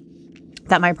box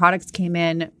that my products came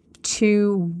in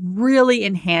to really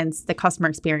enhance the customer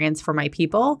experience for my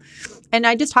people. And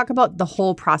I just talk about the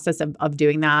whole process of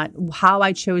doing that, how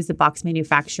I chose the box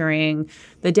manufacturing,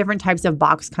 the different types of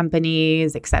box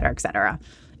companies, et cetera, et cetera.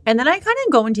 And then I kind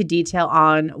of go into detail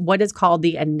on what is called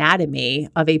the anatomy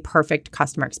of a perfect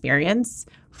customer experience,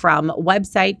 from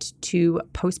website to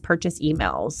post-purchase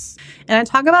emails. And I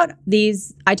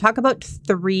talk about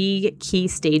 3 key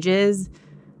stages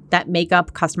that make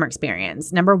up customer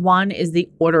experience. Number 1 is the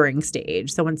ordering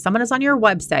stage. So when someone is on your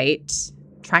website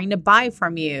trying to buy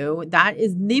from you, that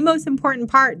is the most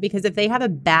important part, because if they have a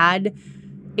bad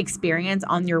experience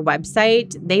on your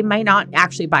website, they might not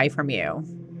actually buy from you.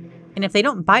 And if they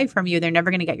don't buy from you, they're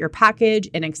never going to get your package,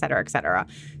 and et cetera, et cetera.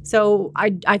 So I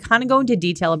kind of go into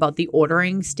detail about the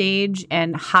ordering stage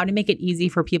and how to make it easy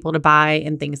for people to buy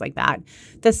and things like that.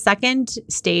 The second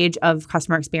stage of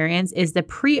customer experience is the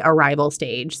pre-arrival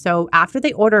stage. So after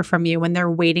they order from you, when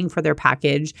they're waiting for their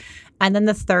package. And then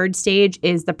the third stage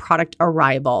is the product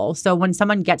arrival. So when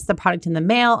someone gets the product in the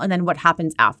mail, and then what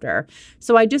happens after.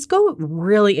 So I just go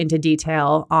really into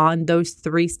detail on those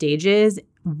 3 stages,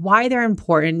 why they're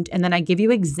important, and then I give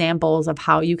you examples of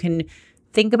how you can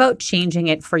think about changing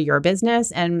it for your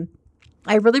business. And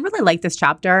I really, really like this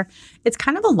chapter. It's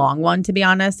kind of a long one, to be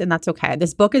honest, and that's okay.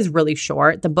 This book is really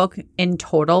short. The book in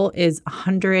total is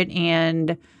 100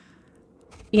 and,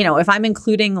 if I'm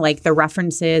including like the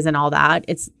references and all that,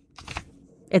 it's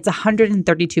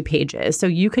 132 pages. So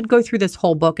you could go through this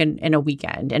whole book in a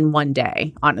weekend, in one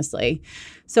day, honestly.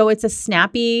 So it's a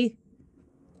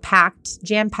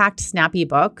jam-packed, snappy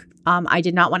book. I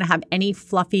did not want to have any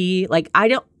fluffy,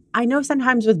 I know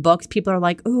sometimes with books, people are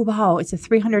like, oh, wow, it's a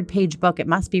 300-page book. It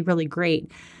must be really great.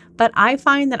 But I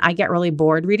find that I get really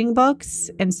bored reading books.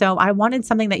 And so I wanted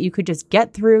something that you could just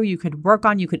get through, you could work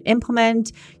on, you could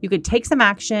implement, you could take some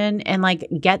action and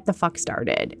get the fuck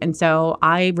started. And so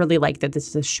I really like that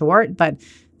this is short, but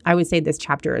I would say this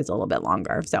chapter is a little bit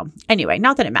longer. So anyway,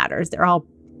 not that it matters. They're all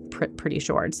pretty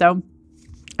short. So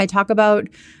I talk about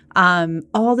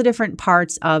all the different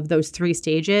parts of those 3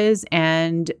 stages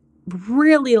and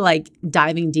really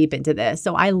diving deep into this.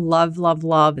 So I love, love,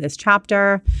 love this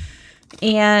chapter.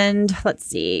 And let's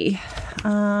see.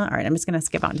 All right, I'm just going to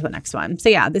skip on to the next one. So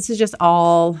yeah, this is just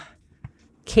all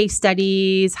case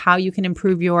studies, how you can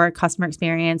improve your customer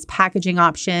experience, packaging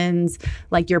options,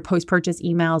 like your post-purchase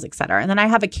emails, et cetera. And then I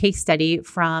have a case study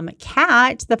from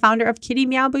Kat, the founder of Kitty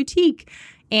Meow Boutique.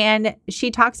 And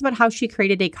she talks about how she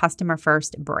created a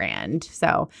customer-first brand.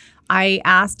 So I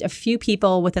asked a few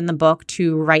people within the book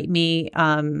to write me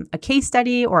a case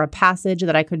study or a passage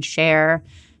that I could share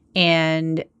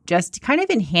and just kind of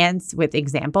enhance with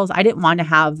examples. I didn't want to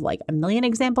have a million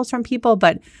examples from people,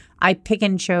 but I pick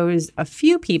and chose a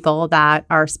few people that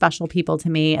are special people to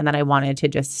me and that I wanted to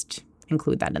just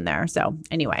include that in there. So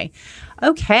anyway,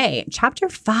 okay, chapter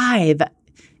 5.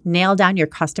 Nail down your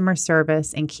customer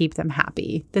service and keep them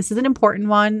happy. This is an important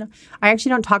one. I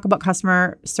actually don't talk about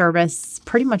customer service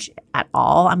pretty much at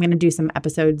all. I'm going to do some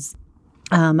episodes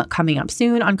coming up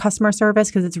soon on customer service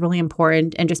because it's really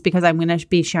important, and just because I'm going to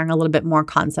be sharing a little bit more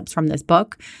concepts from this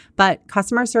book. But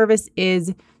customer service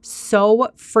is so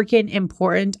freaking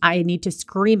important. I need to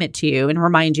scream it to you and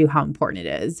remind you how important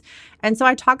it is. And so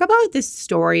I talk about this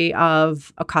story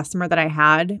of a customer that I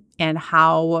had and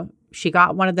how she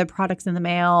got one of the products in the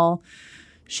mail.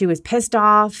 She was pissed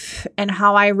off, and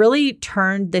how I really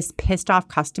turned this pissed off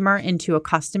customer into a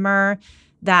customer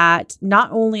that not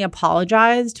only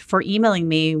apologized for emailing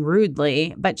me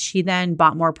rudely, but she then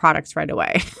bought more products right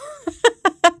away.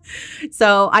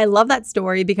 So I love that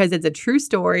story because it's a true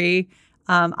story.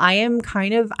 I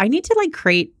need to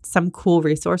create some cool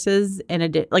resources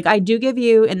I do give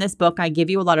you in this book. I give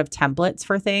you a lot of templates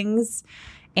for things,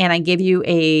 and I give you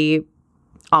a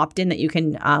opt-in that you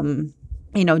can,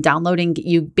 downloading.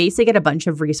 You basically get a bunch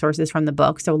of resources from the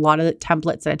book. So a lot of the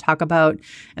templates that I talk about,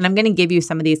 and I'm going to give you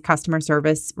some of these customer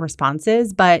service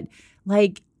responses, but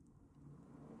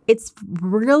it's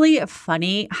really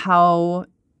funny how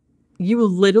you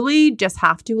literally just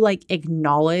have to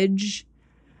acknowledge.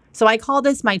 So I call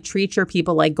this my treat your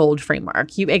people like gold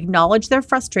framework. You acknowledge their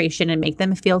frustration and make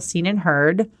them feel seen and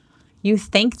heard. You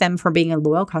thank them for being a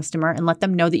loyal customer and let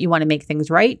them know that you want to make things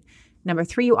right. Number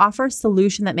 3, you offer a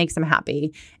solution that makes them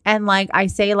happy. And I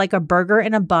say, a burger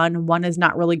and a bun, one is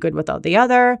not really good without the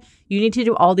other. You need to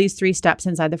do all these 3 steps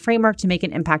inside the framework to make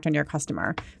an impact on your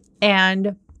customer.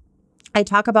 And I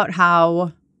talk about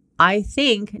how I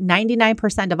think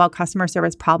 99% of all customer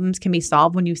service problems can be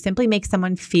solved when you simply make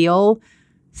someone feel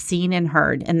seen and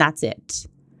heard, and that's it.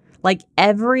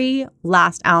 Every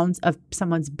last ounce of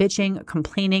someone's bitching,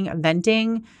 complaining,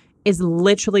 venting is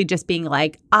literally just being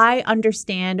I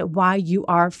understand why you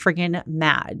are friggin'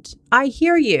 mad. I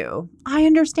hear you. I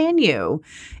understand you.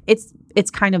 It's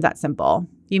kind of that simple.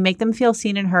 You make them feel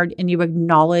seen and heard, and you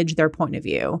acknowledge their point of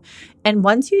view. And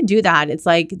once you do that, it's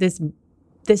this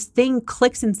this thing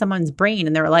clicks in someone's brain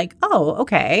and they're like, oh,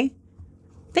 okay,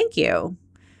 thank you.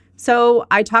 So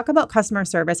I talk about customer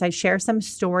service. I share some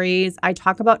stories. I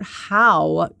talk about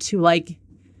how to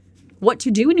what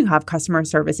to do when you have customer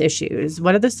service issues.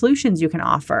 What are the solutions you can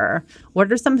offer?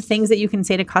 What are some things that you can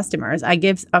say to customers? I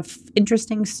give an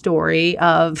interesting story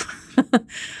of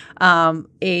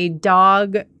a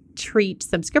dog treat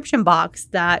subscription box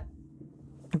that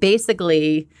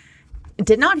basically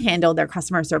did not handle their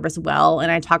customer service well.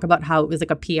 And I talk about how it was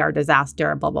like a PR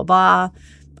disaster, blah, blah, blah.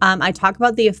 I talk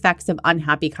about the effects of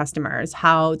unhappy customers,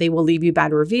 how they will leave you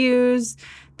bad reviews.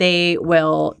 They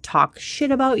will talk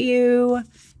shit about you.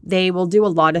 They will do a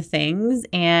lot of things.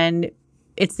 And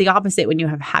it's the opposite when you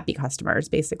have happy customers,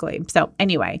 basically. So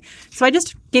anyway, so I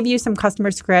just give you some customer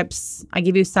scripts. I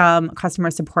give you some customer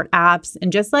support apps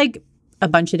and just like a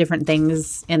bunch of different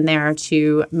things in there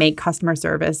to make customer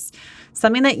service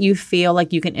something that you feel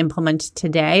like you can implement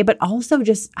today, but also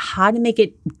just how to make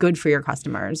it good for your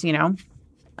customers, you know?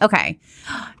 Okay,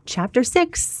 chapter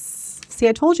 6. See,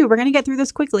 I told you we're going to get through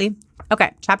this quickly.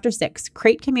 Okay, chapter 6,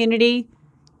 create community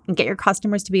and get your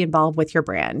customers to be involved with your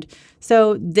brand.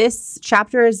 So this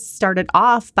chapter is started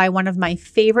off by one of my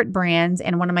favorite brands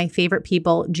and one of my favorite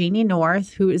people, Jeannie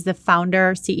North, who is the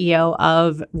founder, CEO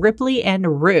of Ripley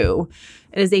and Roo.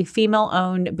 It is a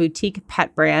female-owned boutique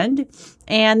pet brand.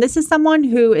 And this is someone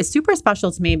who is super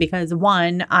special to me because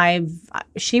one,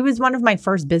 she was one of my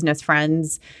first business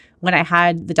friends when I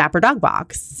had the Dapper Dog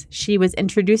box. She was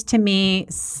introduced to me,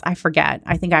 I forget,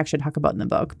 I think I actually talk about in the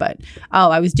book, but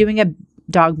I was doing a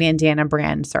dog bandana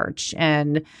brand search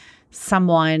and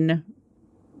someone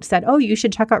said, oh, you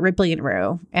should check out Ripley and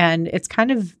Roo. And it's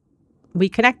kind of, we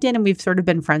connected and we've sort of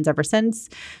been friends ever since.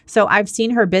 So I've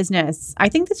seen her business. I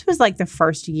think this was like the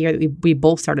first year that we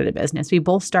both started a business. We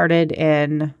both started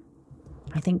in,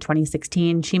 I think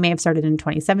 2016. She may have started in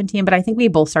 2017, but I think we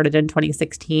both started in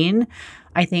 2016.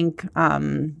 I think, I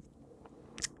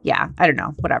don't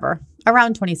know, whatever,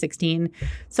 around 2016.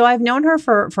 So I've known her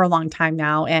for a long time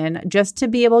now. And just to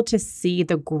be able to see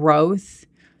the growth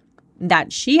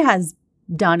that she has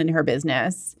done in her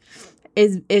business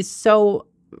is so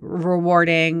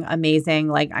rewarding, amazing.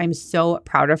 Like, I'm so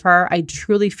proud of her. I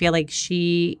truly feel like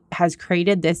she has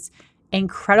created this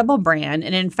incredible brand.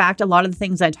 And in fact, a lot of the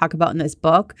things I talk about in this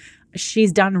book,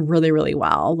 she's done really, really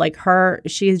well. Like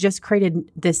she's just created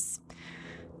this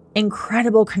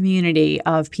incredible community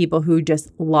of people who just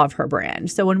love her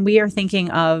brand. So when we are thinking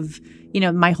of,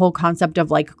 my whole concept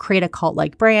of like create a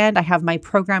cult-like brand, I have my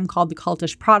program called The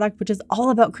Cultish Product, which is all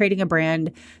about creating a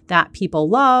brand that people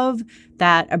love,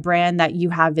 that a brand that you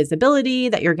have visibility,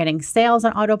 that you're getting sales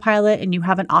on autopilot, and you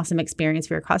have an awesome experience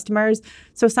for your customers.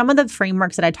 So some of the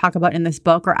frameworks that I talk about in this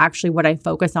book are actually what I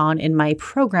focus on in my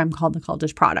program called The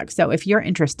Cultish Product. So if you're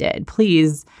interested,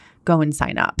 please go and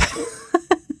sign up.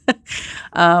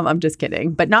 I'm just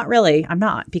kidding, but not really. I'm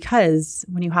not, because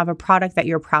when you have a product that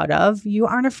you're proud of, you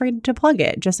aren't afraid to plug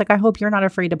it. Just like I hope you're not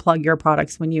afraid to plug your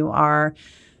products when you are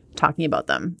talking about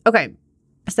them. Okay.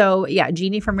 So yeah,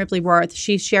 Jeannie from Ripley Worth,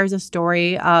 she shares a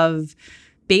story of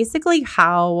basically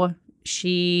how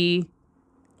she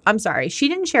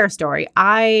didn't share a story.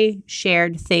 I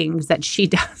shared things that she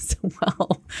does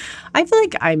well. I feel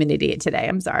like I'm an idiot today.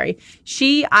 I'm sorry.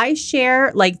 I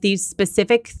share like these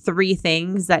specific 3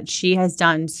 things that she has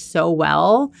done so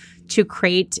well to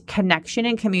create connection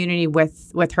and community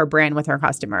with her brand, with her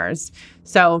customers.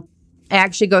 So I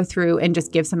actually go through and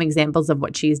just give some examples of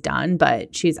what she's done,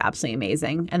 but she's absolutely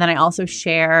amazing. And then I also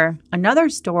share another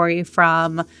story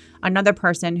from another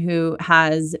person who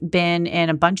has been in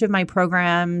a bunch of my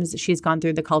programs. She's gone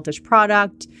through the Cultish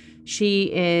Product.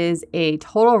 She is a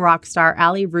total rock star,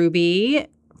 Allie Ruby,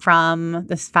 from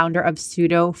the founder of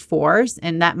Pseudo Force,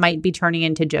 and that might be turning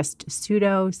into just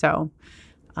Pseudo. So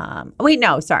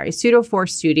Pseudo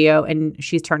Force Studio, and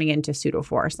she's turning into Pseudo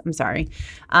Force. I'm sorry.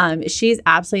 She's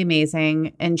absolutely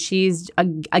amazing. And she's,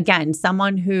 again,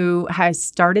 someone who has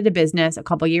started a business a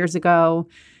couple years ago,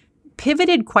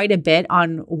 pivoted quite a bit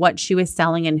on what she was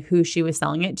selling and who she was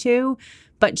selling it to.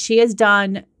 But she has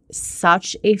done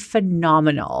such a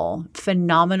phenomenal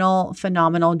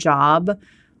job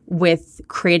with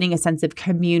creating a sense of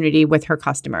community with her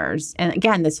customers. And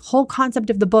again, this whole concept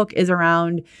of the book is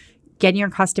around getting your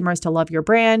customers to love your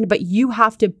brand, but you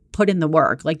have to put in the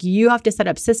work. Like, you have to set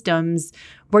up systems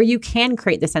where you can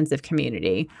create the sense of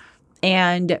community.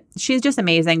 And she's just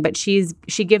amazing. But she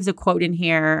gives a quote in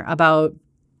here about,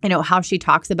 how she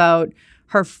talks about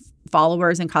her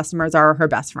followers and customers are her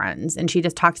best friends. And she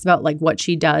just talks about like what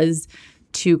she does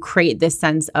to create this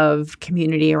sense of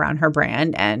community around her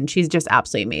brand. And she's just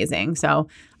absolutely amazing. So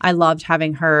I loved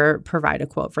having her provide a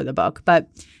quote for the book. But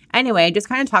Anyway, I just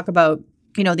kind of talk about,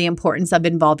 the importance of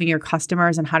involving your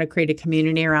customers and how to create a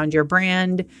community around your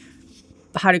brand,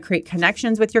 how to create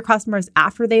connections with your customers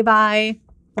after they buy.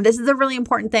 And this is a really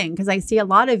important thing because I see a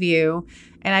lot of you,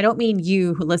 and I don't mean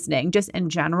you who listening, just in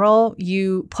general,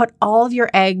 you put all of your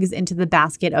eggs into the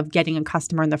basket of getting a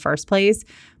customer in the first place,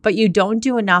 but you don't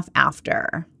do enough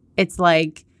after. It's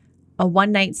like a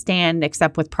one-night stand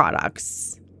except with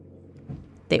products.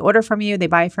 They order from you, they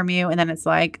buy from you, and then it's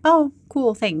like, oh,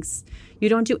 cool, thanks. You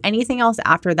don't do anything else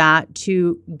after that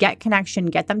to get connection,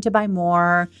 get them to buy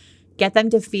more, get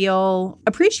them to feel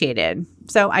appreciated.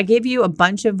 So I gave you a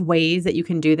bunch of ways that you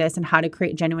can do this and how to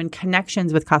create genuine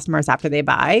connections with customers after they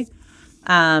buy.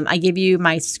 I give you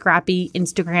my scrappy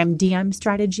Instagram DM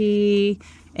strategy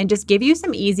and just give you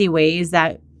some easy ways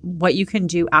that what you can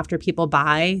do after people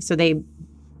buy so they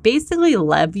basically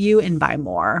love you and buy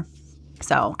more.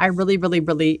 So I really, really,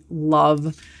 really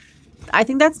I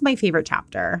think that's my favorite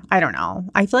chapter. I don't know.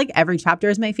 I feel like every chapter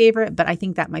is my favorite, but I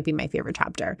think that might be my favorite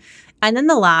chapter. And then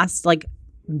the last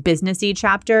businessy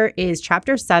chapter is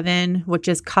chapter 7, which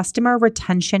is customer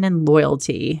retention and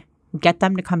loyalty. Get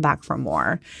them to come back for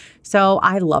more. So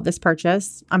I love this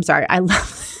purchase. I'm sorry. I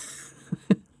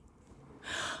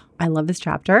love this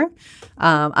chapter.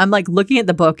 I'm looking at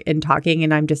the book and talking,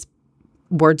 and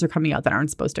words are coming out that aren't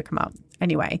supposed to come out.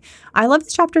 Anyway, I love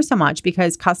this chapter so much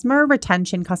because customer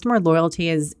retention, customer loyalty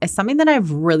is something that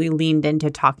I've really leaned into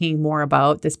talking more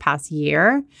about this past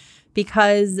year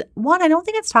because, one, I don't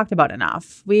think it's talked about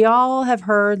enough. We all have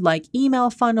heard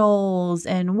email funnels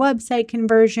and website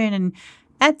conversion and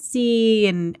Etsy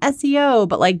and SEO,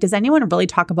 but does anyone really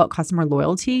talk about customer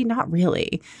loyalty? Not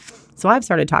really. So I've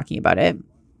started talking about it.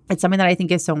 It's something that I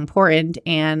think is so important.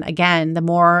 And again, the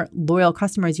more loyal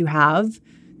customers you have,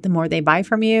 the more they buy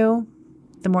from you,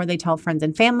 the more they tell friends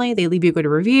and family, they leave you good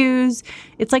reviews.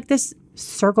 It's like this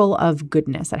circle of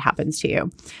goodness that happens to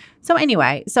you. So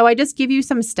anyway, I just give you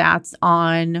some stats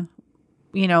on,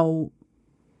 loyal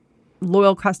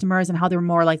customers and how they're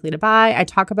more likely to buy. I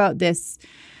talk about this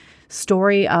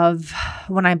story of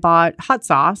when I bought hot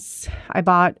sauce. I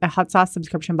bought a hot sauce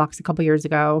subscription box a couple years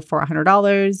ago for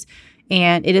 $100.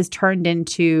 And it has turned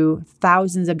into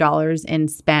thousands of dollars in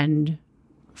spend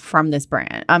from this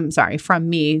brand. From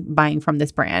me buying from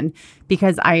this brand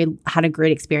because I had a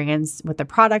great experience with the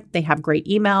product. They have great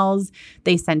emails.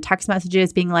 They send text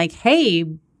messages being like, hey,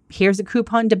 here's a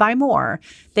coupon to buy more.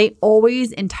 They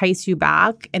always entice you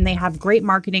back and they have great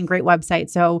marketing, great website.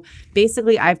 So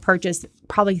basically I've purchased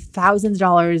probably thousands of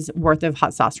dollars worth of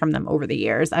hot sauce from them over the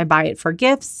years. I buy it for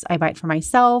gifts. I buy it for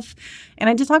myself. And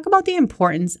I just talk about the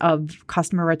importance of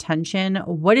customer retention,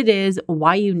 what it is,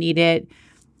 why you need it,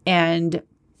 and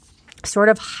sort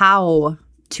of how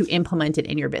to implement it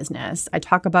in your business. I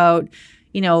talk about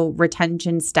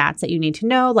retention stats that you need to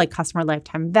know, like customer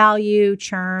lifetime value,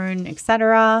 churn,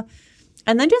 etc.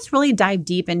 And then just really dive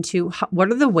deep into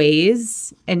what are the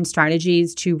ways and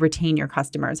strategies to retain your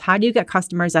customers? How do you get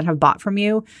customers that have bought from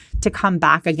you to come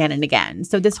back again and again?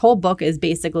 So this whole book is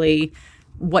basically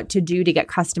what to do to get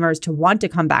customers to want to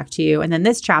come back to you. And then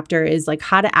this chapter is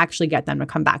how to actually get them to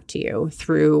come back to you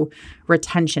through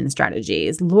retention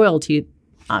strategies, loyalty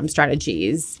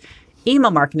strategies,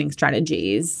 email marketing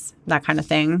strategies, that kind of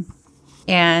thing.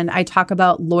 And I talk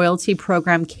about loyalty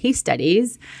program case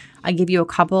studies. I give you a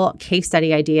couple case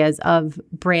study ideas of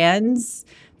brands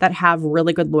that have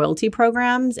really good loyalty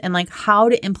programs and how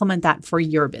to implement that for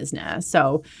your business.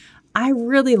 So I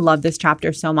really love this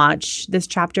chapter so much. This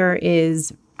chapter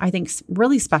is, I think,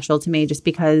 really special to me just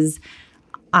because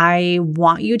I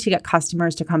want you to get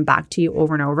customers to come back to you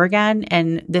over and over again.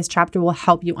 And this chapter will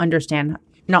help you understand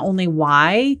not only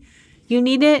why you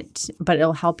need it, but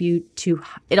it'll help you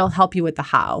with the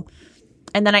how.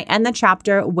 And then I end the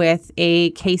chapter with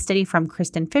a case study from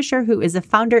Kristen Fisher, who is the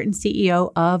founder and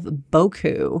CEO of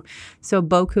Boku. So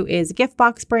Boku is a gift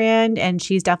box brand, and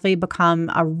she's definitely become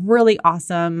a really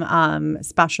awesome,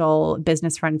 special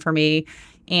business friend for me.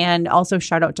 And also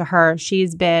shout out to her.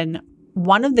 She's been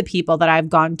one of the people that I've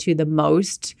gone to the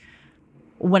most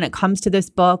when it comes to this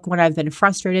book, when I've been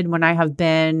frustrated, when I have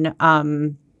been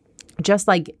just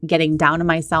getting down on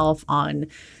myself on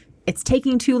it's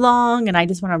taking too long and I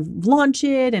just want to launch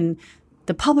it and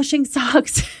the publishing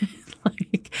sucks.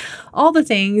 All the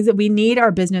things. We need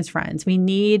our business friends. You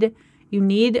need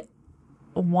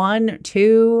one,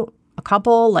 two, a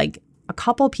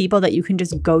couple people that you can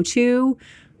just go to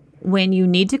when you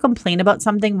need to complain about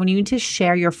something, when you need to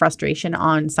share your frustration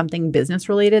on something business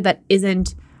related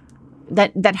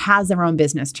that has their own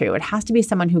business too. It has to be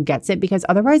someone who gets it because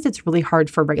otherwise it's really hard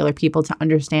for regular people to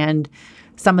understand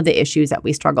some of the issues that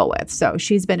we struggle with. So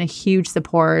she's been a huge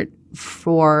support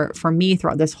for me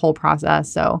throughout this whole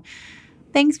process. So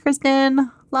thanks,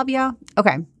 Kristen. Love ya.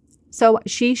 Okay. So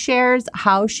she shares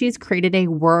how she's created a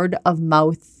word of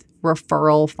mouth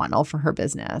referral funnel for her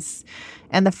business.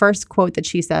 And the first quote that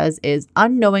she says is,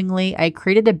 "Unknowingly, I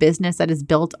created a business that is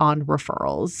built on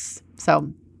referrals."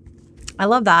 So I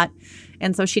love that.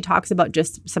 And so she talks about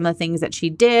just some of the things that she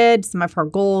did, some of her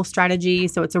goal strategy.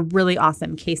 So it's a really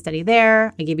awesome case study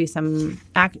there. I give you some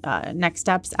next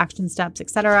steps, action steps,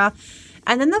 etc.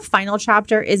 And then the final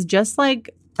chapter is just like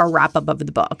a wrap up of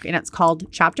the book. And it's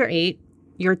called Chapter 8,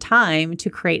 Your Time to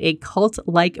Create a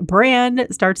Cult-Like Brand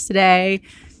Starts Today.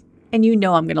 And you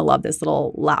know I'm going to love this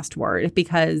little last word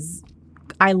because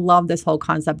I love this whole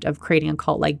concept of creating a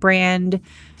cult-like brand.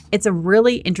 It's a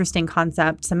really interesting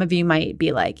concept. Some of you might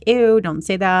be like, ew, don't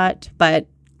say that. But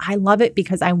I love it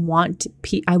because I want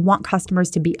customers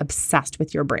to be obsessed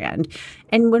with your brand.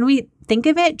 And when we think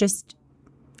of it just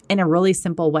in a really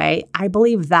simple way, I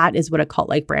believe that is what a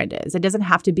cult-like brand is. It doesn't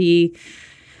have to be,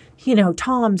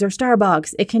 Tom's or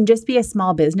Starbucks. It can just be a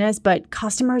small business, but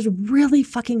customers really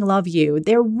fucking love you.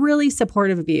 They're really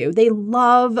supportive of you. They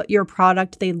love your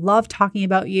product. They love talking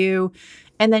about you.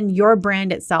 And then your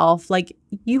brand itself, like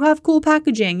you have cool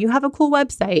packaging, you have a cool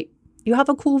website, you have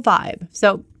a cool vibe.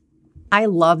 So I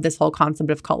love this whole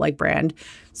concept of cult-like brand,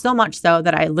 so much so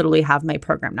that I literally have my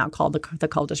program now called the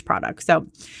Cultish Product. So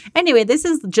anyway, this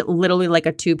is literally like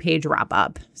a 2-page wrap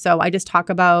up. So I just talk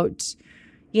about,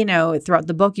 throughout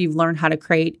the book, you've learned how to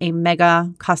create a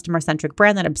mega customer-centric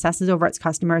brand that obsesses over its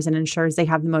customers and ensures they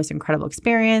have the most incredible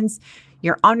experience.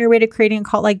 You're on your way to creating a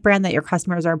cult-like brand that your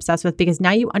customers are obsessed with because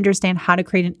now you understand how to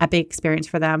create an epic experience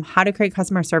for them, how to create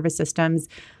customer service systems,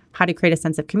 how to create a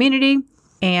sense of community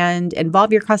and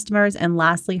involve your customers. And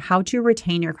lastly, how to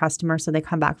retain your customers so they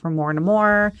come back for more and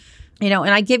more. And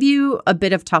I give you a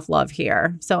bit of tough love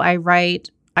here. So I write,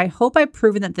 I hope I've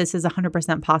proven that this is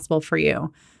 100% possible for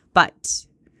you. But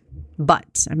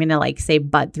I'm going to say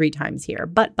but 3 times here.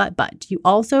 But you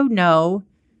also know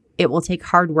it will take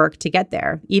hard work to get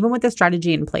there, even with the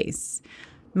strategy in place.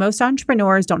 Most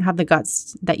entrepreneurs don't have the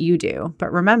guts that you do.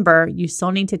 But remember, you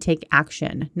still need to take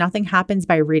action. Nothing happens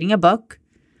by reading a book,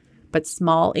 but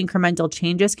small incremental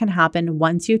changes can happen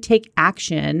once you take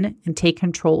action and take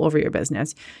control over your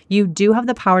business. You do have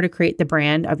the power to create the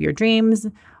brand of your dreams,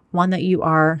 one that you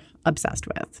are obsessed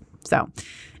with. So,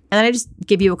 and then I just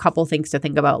give you a couple things to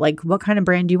think about, like what kind of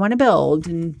brand do you want to build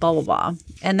and blah, blah, blah.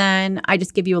 And then I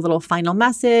just give you a little final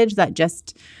message that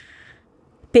just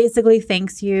basically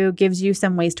thanks you, gives you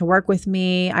some ways to work with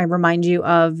me. I remind you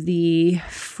of the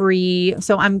free,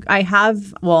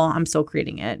 I'm still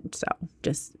creating it. So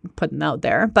just putting that out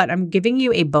there, but I'm giving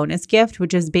you a bonus gift,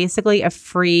 which is basically a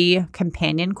free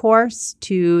companion course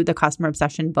to the Customer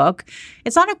Obsession book.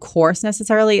 It's not a course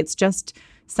necessarily. It's just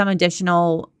some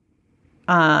additional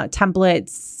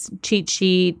templates, cheat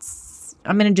sheets.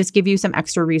 I'm going to just give you some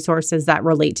extra resources that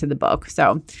relate to the book.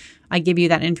 So I give you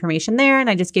that information there and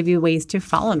I just give you ways to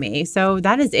follow me. So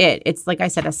that is it. It's like I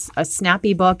said, a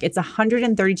snappy book. It's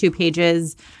 132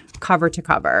 pages cover to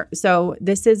cover. So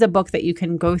this is a book that you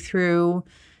can go through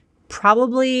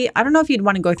probably, I don't know if you'd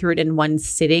want to go through it in one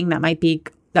sitting. That might be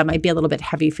a little bit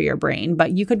heavy for your brain,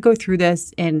 but you could go through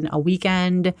this in a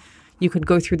weekend. You could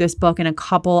go through this book in a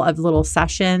couple of little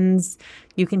sessions.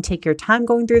 You can take your time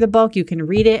going through the book. You can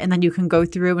read it and then you can go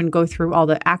through all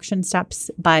the action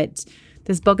steps. But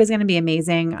this book is going to be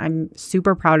amazing. I'm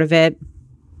super proud of it.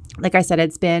 Like I said,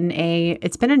 it's been a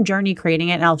journey creating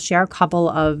it. And I'll share a couple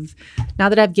of, now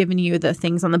that I've given you the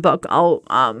things on the book,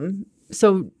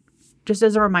 so just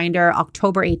as a reminder,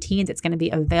 October 18th, it's going to be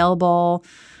available.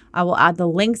 I will add the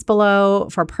links below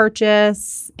for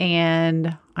purchase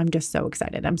and I'm just so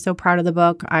excited. I'm so proud of the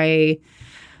book.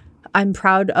 I'm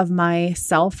proud of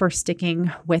myself for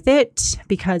sticking with it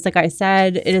because like I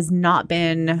said,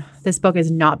 this book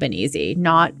has not been easy,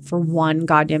 not for one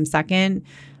goddamn second.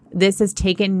 This has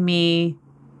taken me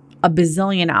a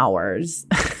bazillion hours.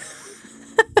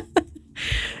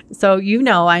 So,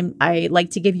 I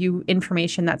like to give you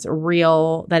information that's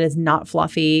real, that is not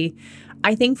fluffy.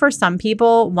 I think for some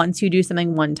people, once you do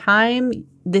something one time,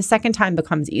 the second time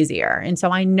becomes easier. And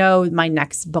so I know my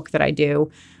next book that I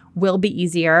do will be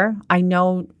easier. I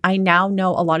now know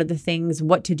a lot of the things,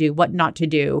 what to do, what not to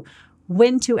do,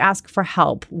 when to ask for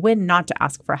help, when not to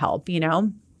ask for help,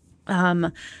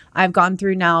 I've gone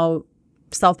through now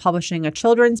self-publishing a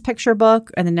children's picture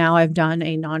book, and then now I've done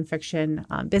a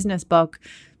nonfiction business book.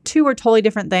 2 are totally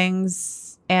different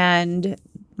things. And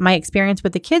my experience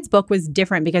with the kids book was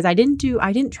different because I didn't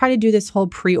try to do this whole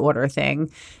pre-order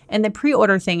thing. And the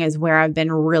pre-order thing is where I've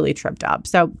been really tripped up.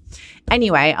 So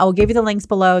anyway, I'll give you the links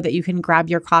below that you can grab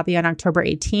your copy on October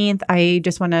 18th. I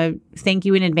just want to thank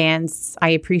you in advance. I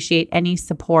appreciate any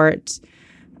support.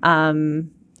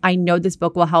 I know this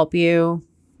book will help you.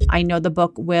 I know the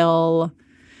book will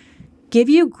give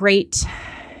you great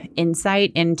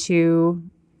insight into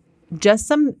just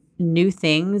some new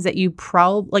things that you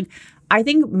probably, I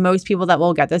think most people that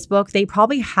will get this book, they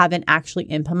probably haven't actually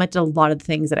implemented a lot of the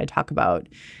things that I talk about.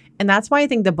 And that's why I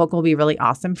think the book will be really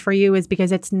awesome for you, is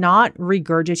because it's not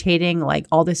regurgitating like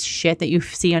all this shit that you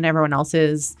see on everyone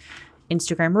else's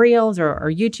Instagram reels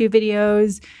or YouTube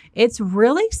videos. It's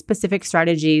really specific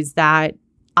strategies that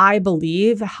I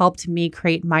believe helped me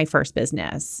create my first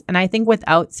business. And I think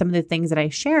without some of the things that I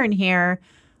share in here,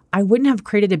 I wouldn't have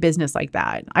created a business like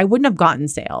that. I wouldn't have gotten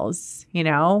sales,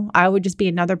 I would just be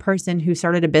another person who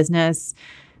started a business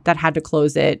that had to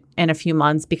close it in a few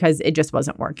months because it just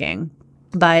wasn't working.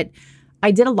 But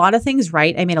I did a lot of things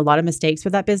right. I made a lot of mistakes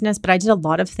with that business, but I did a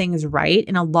lot of things right.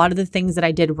 And a lot of the things that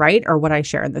I did right are what I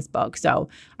share in this book. So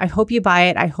I hope you buy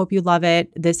it. I hope you love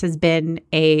it. This has been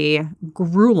a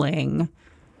grueling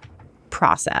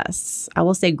process. I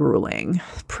will say grueling,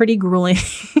 pretty grueling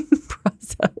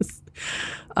process.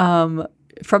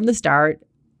 From the start.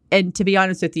 And to be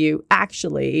honest with you,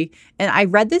 actually, and I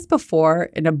read this before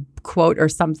in a quote or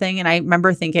something, and I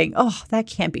remember thinking, oh, that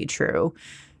can't be true.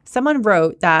 Someone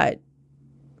wrote that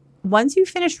once you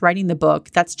finish writing the book,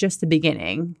 that's just the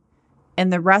beginning,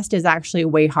 and the rest is actually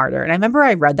way harder. And I remember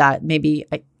I read that maybe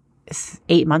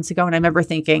 8 months ago, and I remember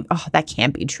thinking, oh, that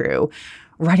can't be true.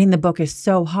 Writing the book is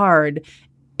so hard.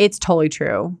 It's totally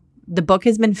true. The book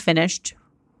has been finished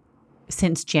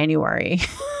since January.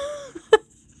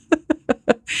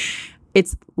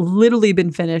 It's literally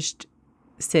been finished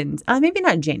since, maybe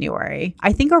not January.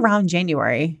 I think around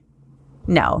January.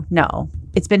 No.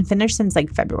 It's been finished since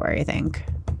like February, I think.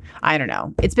 I don't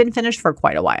know. It's been finished for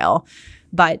quite a while.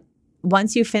 But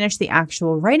once you finish the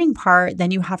actual writing part,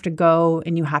 then you have to go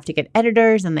and you have to get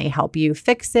editors and they help you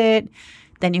fix it.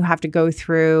 Then you have to go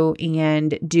through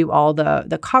and do all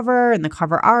the cover and the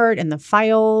cover art and the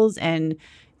files, and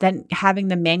then having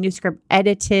the manuscript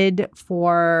edited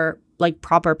for like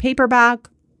proper paperback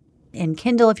and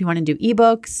Kindle if you want to do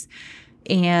ebooks.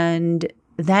 And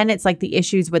then it's like the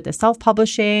issues with the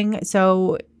self-publishing.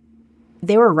 So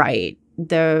they were right.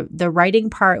 The writing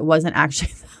part wasn't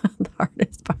actually the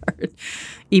hardest part,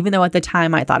 even though at the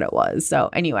time I thought it was.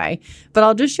 So anyway, but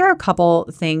I'll just share a couple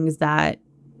things that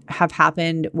have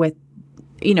happened with,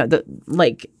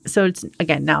 so it's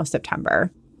again now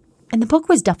September. And the book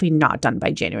was definitely not done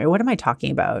by January. What am I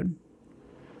talking about?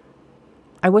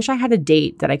 I wish I had a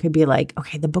date that I could be like,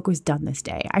 okay, the book was done this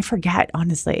day. I forget,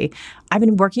 honestly. I've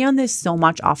been working on this so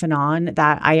much off and on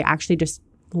that I actually just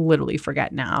literally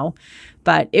forget now.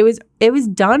 But it was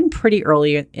done pretty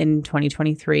early in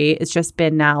 2023. It's just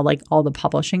been now like all the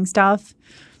publishing stuff.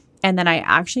 And then I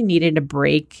actually needed a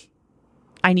break.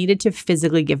 I needed to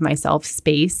physically give myself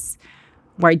space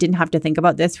where I didn't have to think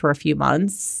about this for a few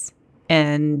months.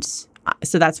 And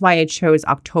so that's why I chose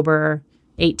October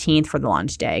 18th for the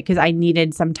launch day, because I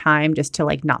needed some time just to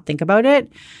like not think about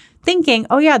it, thinking,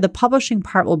 oh yeah, the publishing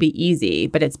part will be easy,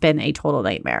 but it's been a total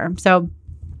nightmare. So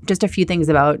just a few things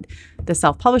about the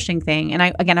self-publishing thing. And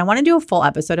I want to do a full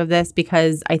episode of this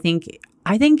because I think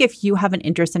if you have an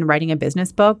interest in writing a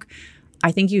business book,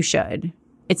 I think you should.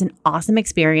 It's an awesome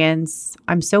experience.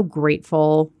 I'm so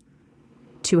grateful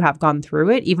to have gone through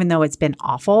it, even though it's been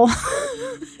awful.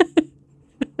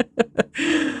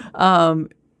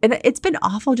 And it's been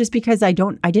awful just because I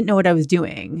didn't know what I was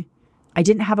doing. I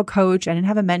didn't have a coach. I didn't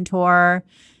have a mentor.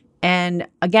 And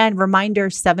again, reminder,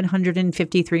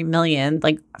 753 million,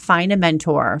 like find a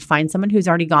mentor, find someone who's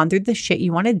already gone through the shit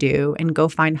you want to do and go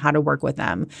find how to work with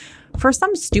them. For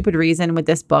some stupid reason with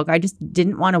this book, I just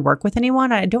didn't want to work with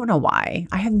anyone. I don't know why.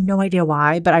 I have no idea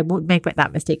why, but I won't make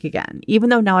that mistake again. Even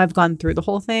though now I've gone through the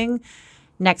whole thing.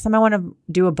 Next time I want to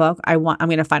do a book, I'm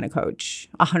going to find a coach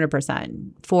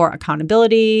 100% for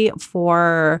accountability,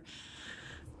 for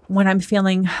when I'm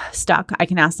feeling stuck, I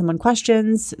can ask someone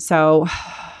questions. So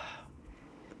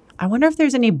I wonder if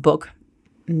there's any book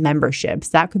memberships.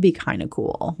 That could be kind of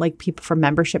cool. Like people for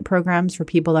membership programs for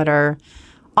people that are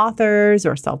authors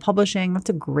or self-publishing. That's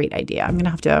a great idea. I'm going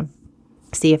to have to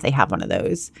see if they have one of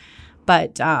those.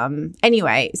 But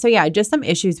anyway, so yeah, just some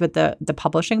issues with the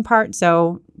publishing part.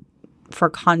 So for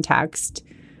context,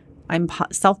 I'm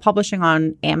self-publishing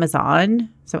on Amazon.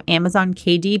 So Amazon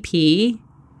KDP.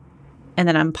 And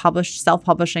then I'm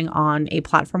self-publishing on a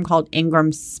platform called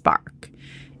Ingram Spark.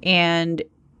 And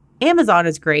Amazon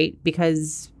is great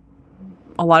because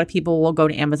a lot of people will go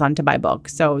to Amazon to buy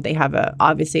books. So they have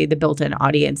obviously the built-in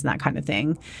audience and that kind of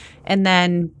thing. And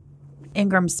then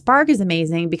Ingram Spark is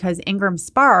amazing because Ingram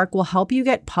Spark will help you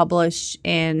get published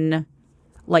in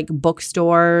like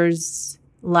bookstores,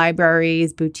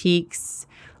 libraries, boutiques,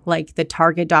 like the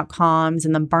Target.coms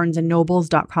and the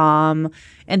BarnesandNobles.com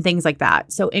and things like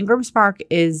that. So Ingram Spark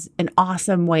is an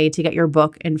awesome way to get your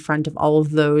book in front of all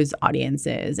of those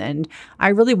audiences. And I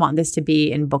really want this to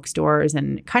be in bookstores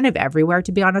and kind of everywhere,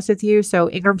 to be honest with you.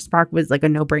 So Ingram Spark was like a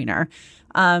no-brainer.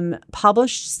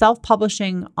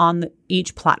 Self-publishing on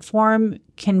each platform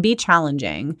can be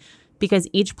challenging because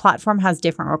each platform has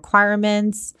different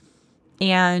requirements.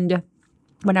 And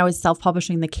when I was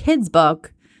self-publishing the kids'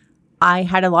 book, I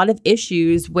had a lot of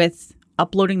issues with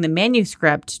uploading the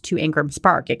manuscript to Ingram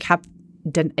Spark. It kept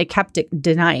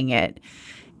denying it.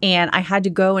 And I had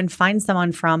to go and find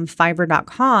someone from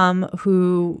Fiverr.com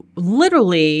who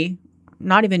literally,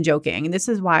 not even joking, and this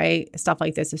is why stuff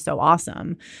like this is so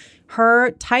awesome. Her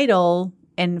title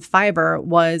in Fiverr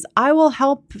was, "I will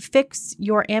help fix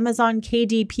your Amazon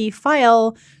KDP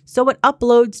file so it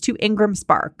uploads to Ingram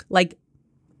Spark." Like,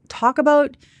 talk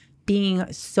about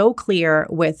being so clear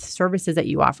with services that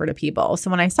you offer to people.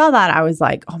 So when I saw that, I was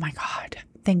like, oh my God,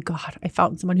 thank God I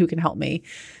found someone who can help me.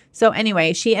 So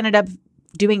anyway, she ended up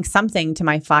doing something to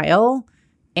my file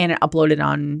and it uploaded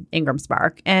on Ingram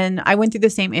Spark. And I went through the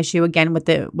same issue again with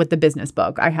the business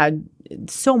book. I had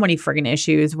so many friggin'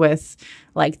 issues with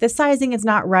like the sizing is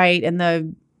not right and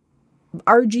the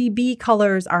RGB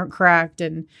colors aren't correct.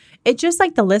 And it just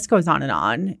like the list goes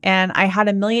on. And I had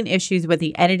a million issues with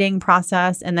the editing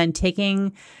process and then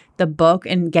taking the book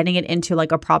and getting it into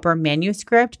like a proper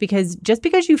manuscript, because just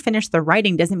because you finish the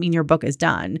writing doesn't mean your book is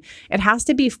done. It has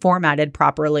to be formatted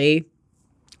properly.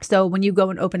 So when you go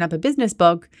and open up a business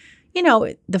book, you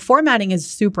know, the formatting is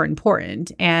super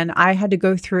important. And I had to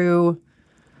go through,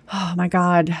 oh my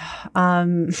God,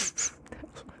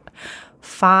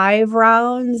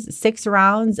 6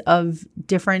 rounds of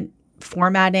different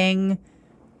formatting.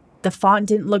 The font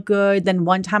didn't look good. Then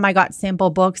one time I got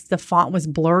sample books, the font was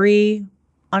blurry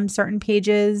on certain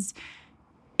pages.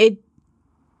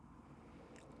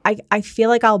 I feel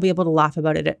like I'll be able to laugh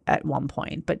about it at one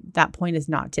point, but that point is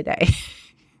not today,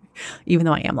 even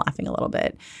though I am laughing a little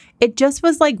bit. It just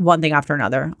was like one thing after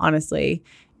another, honestly.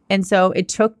 And so it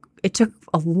took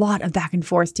a lot of back and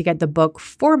forth to get the book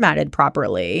formatted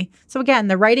properly. So again,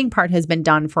 the writing part has been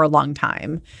done for a long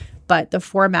time, but the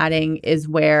formatting is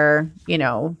where, you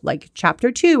know, like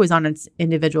chapter 2 is on its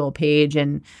individual page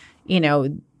and, you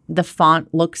know, the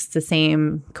font looks the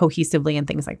same cohesively and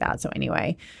things like that. So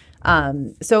anyway,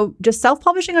 so just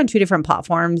self-publishing on 2 different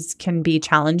platforms can be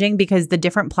challenging because the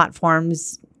different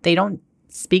platforms, they don't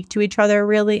speak to each other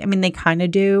really. I mean, they kind of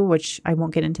do, which I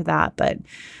won't get into that, but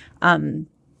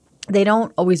they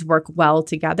don't always work well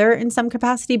together in some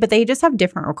capacity, but they just have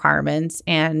different requirements.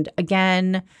 And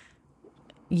again,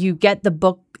 you get the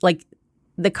book, like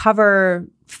the cover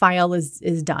file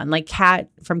is done. Like Kat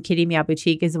from Kitty Meow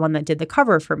Boutique is the one that did the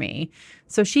cover for me.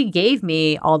 So she gave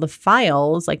me all the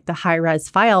files, like the high-res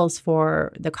files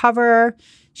for the cover.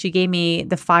 She gave me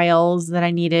the files that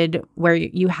I needed where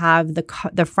you have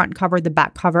the front cover, the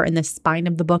back cover, and the spine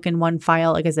of the book in one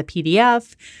file, like as a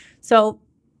PDF. So,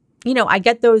 you know, I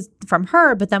get those from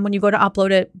her, but then when you go to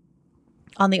upload it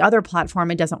on the other platform,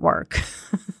 it doesn't work.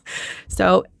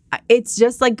 So it's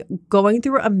just like going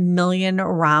through a million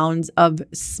rounds of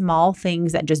small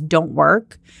things that just don't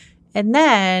work. And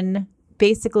then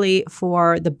basically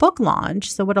for the book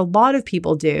launch, so what a lot of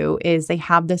people do is they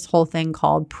have this whole thing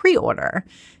called pre-order.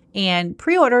 And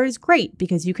pre-order is great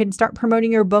because you can start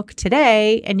promoting your book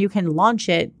today and you can launch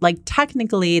it. Like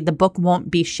technically the book won't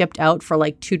be shipped out for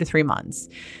like 2 to 3 months.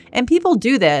 And people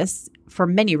do this for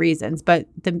many reasons, but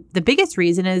the biggest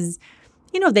reason is,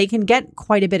 you know, they can get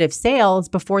quite a bit of sales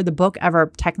before the book ever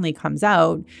technically comes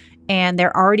out. And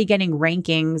they're already getting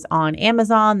rankings on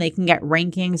Amazon. They can get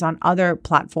rankings on other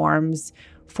platforms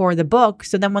for the book.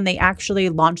 So then when they actually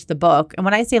launch the book, and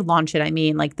when I say launch it, I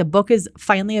mean like the book is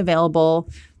finally available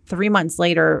 3 months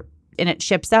later and it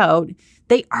ships out,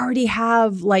 they already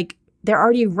have like, they're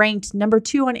already ranked number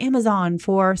 2 on Amazon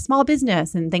for small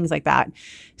business and things like that.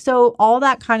 So all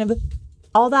that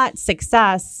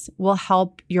success will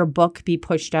help your book be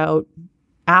pushed out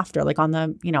after, like on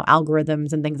the, you know,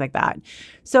 algorithms and things like that.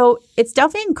 So it's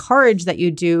definitely encouraged that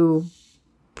you do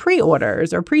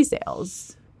pre-orders or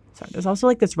pre-sales. Sorry, there's also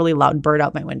like this really loud bird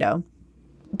out my window.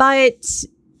 But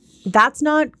that's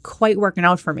not quite working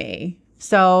out for me.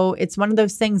 So it's one of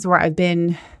those things where I've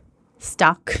been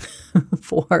stuck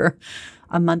for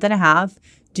a month and a half.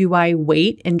 Do I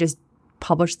wait and just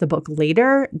publish the book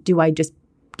later? Do I just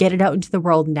get it out into the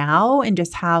world now and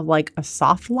just have like a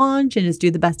soft launch and just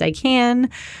do the best I can?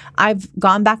 I've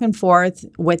gone back and forth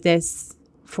with this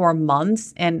for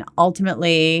months, and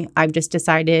ultimately I've just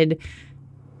decided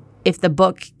if the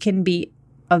book can be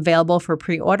available for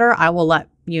pre-order, I will let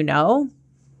you know.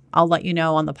 I'll let you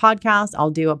know on the podcast. I'll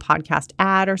do a podcast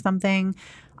ad or something.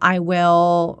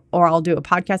 I'll do a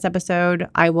podcast episode.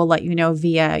 I will let you know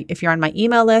via, if you're on my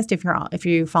email list, if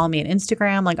you follow me on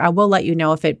Instagram, like I will let you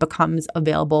know if it becomes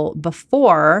available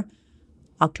before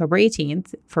October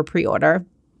 18th for pre-order.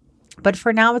 But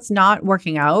for now, it's not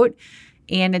working out.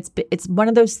 And it's one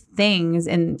of those things.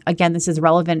 And again, this is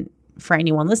relevant for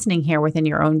anyone listening here within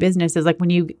your own business, is like when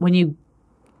you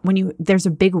there's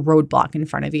a big roadblock in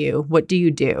front of you, what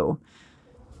do?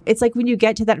 It's like when you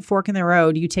get to that fork in the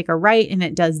road, you take a right and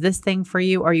it does this thing for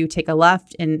you, or you take a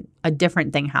left and a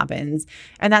different thing happens.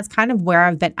 And that's kind of where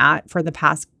I've been at for the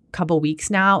past couple weeks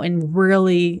now, and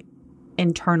really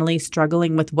internally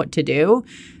struggling with what to do.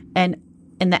 And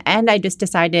in the end, I just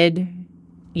decided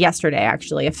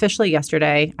officially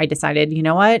yesterday, I decided, you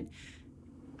know what?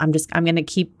 I'm going to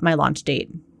keep my launch date.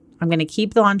 I'm going to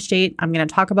keep the launch date. I'm going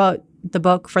to talk about the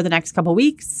book for the next couple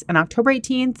weeks. On October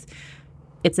 18th,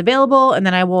 it's available. And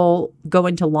then I will go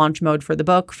into launch mode for the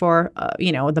book for,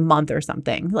 the month or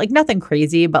something. Like nothing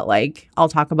crazy, but like I'll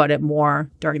talk about it more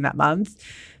during that month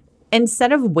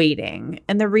instead of waiting.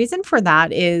 And the reason for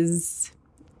that is,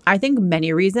 I think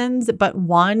many reasons, but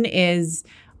one is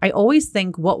I always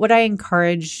think, what would I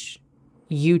encourage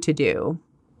you to do?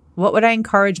 What would I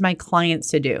encourage my clients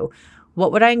to do?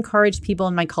 What would I encourage people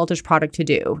in my Cultish product to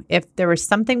do? If there was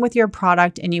something with your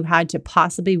product and you had to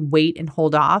possibly wait and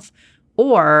hold off,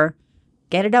 or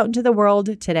get it out into the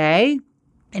world today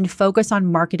and focus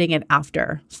on marketing it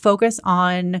after. Focus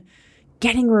on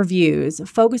getting reviews,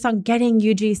 focus on getting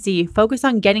UGC, focus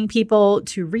on getting people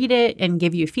to read it and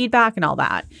give you feedback and all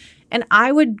that. And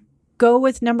I would go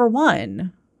with number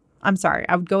one. I'm sorry,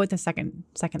 I would go with the second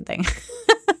thing.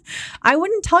 I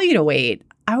wouldn't tell you to wait.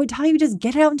 I would tell you just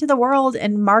get it out into the world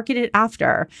and market it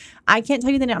after. I can't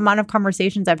tell you the amount of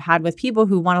conversations I've had with people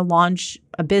who want to launch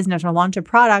a business or launch a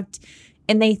product,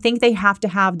 and they think they have to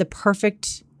have the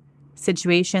perfect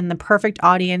situation, the perfect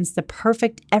audience, the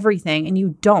perfect everything, and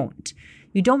you don't.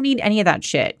 You don't need any of that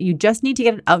shit. You just need to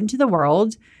get it out into the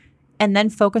world and then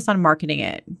focus on marketing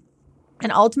it.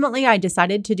 And ultimately, I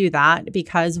decided to do that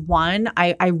because one,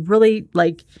 I really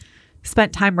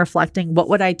spent time reflecting, what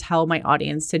would I tell my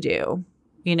audience to do?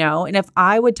 And if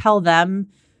I would tell them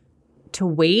to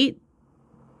wait,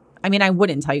 I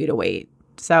wouldn't tell you to wait.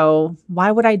 So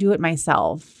why would I do it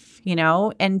myself?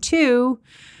 And two,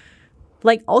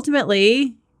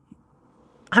 ultimately,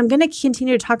 I'm going to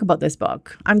continue to talk about this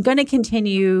book. I'm going to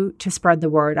continue to spread the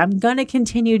word. I'm going to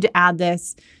continue to add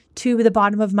this to the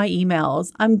bottom of my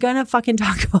emails. I'm going to fucking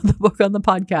talk about the book on the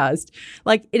podcast.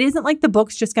 It isn't like the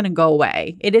book's just going to go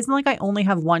away. It isn't like I only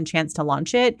have one chance to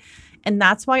launch it. And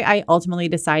that's why I ultimately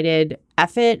decided,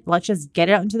 F it, let's just get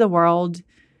it out into the world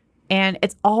and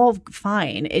it's all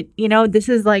fine. This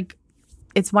is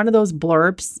it's one of those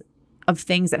blurps of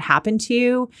things that happen to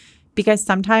you, because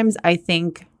sometimes I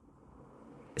think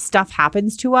stuff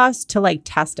happens to us to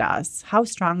test us. How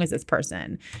strong is this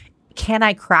person? Can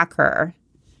I crack her?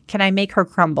 Can I make her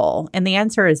crumble? And the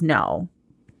answer is no.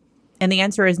 And the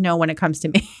answer is no when it comes to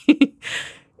me.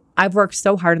 I've worked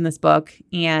so hard on this book,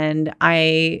 and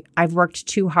I've worked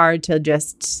too hard to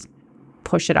just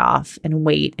push it off and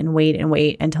wait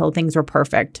until things were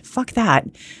perfect. Fuck that.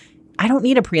 I don't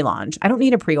need a pre-launch. I don't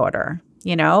need a pre-order,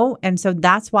 And so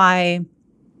that's why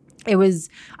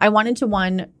I wanted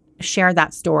to share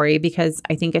that story, because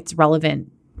I think it's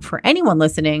relevant for anyone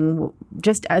listening,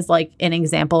 just as an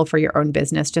example for your own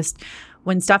business. Just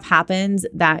when stuff happens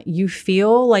that you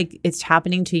feel like it's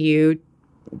happening to you,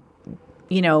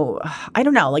 I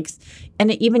don't know,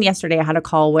 and even yesterday I had a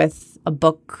call with a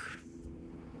book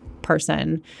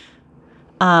person.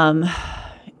 And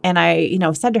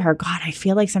I, said to her, God, I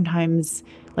feel like sometimes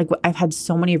I've had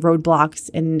so many roadblocks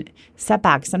and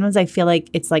setbacks. Sometimes I feel like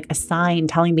it's a sign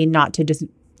telling me not to just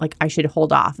I should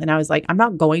hold off. And I was like, I'm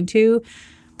not going to,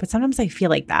 but sometimes I feel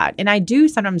like that. And I do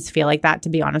sometimes feel like that, to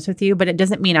be honest with you, but it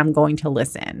doesn't mean I'm going to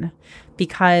listen,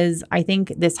 because I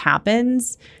think this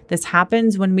happens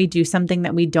when we do something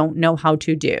that we don't know how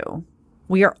to do.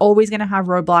 We are always going to have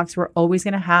roadblocks. We're always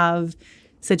going to have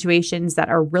situations that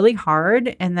are really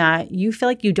hard and that you feel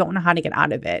like you don't know how to get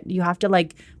out of it. You have to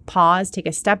pause, take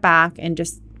a step back, and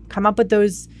just come up with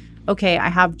those, okay, I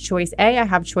have choice A, I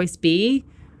have choice B.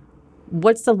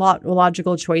 What's the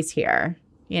logical choice here?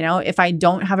 If I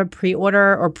don't have a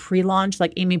pre-order or pre-launch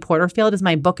like Amy Porterfield, is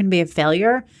my book going to be a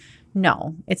failure?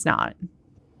 No, it's not.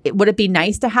 Would it be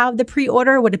nice to have the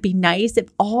pre-order? Would it be nice if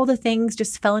all the things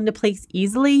just fell into place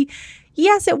easily?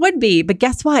 Yes, it would be. But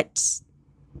guess what?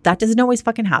 That doesn't always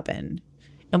fucking happen.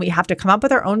 And we have to come up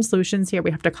with our own solutions here. We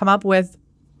have to come up with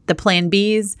the plan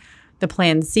Bs, the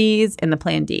plan Cs, and the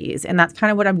plan Ds. And that's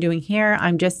kind of what I'm doing here.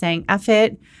 I'm just saying, F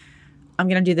it. I'm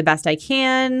going to do the best I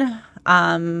can.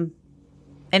 And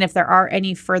if there are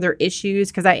any further issues,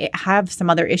 because I have some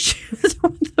other issues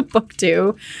with the book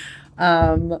too.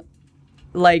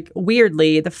 Like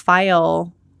weirdly, the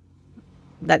file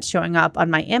that's showing up on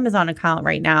my Amazon account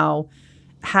right now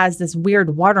has this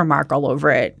weird watermark all over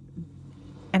it.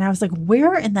 And I was like,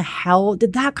 where in the hell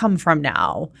did that come from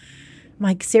now? I'm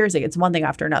like, seriously, it's one thing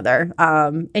after another.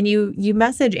 And you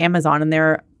message Amazon and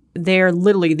they're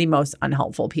literally the most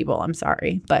unhelpful people. I'm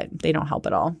sorry, but they don't help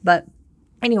at all. But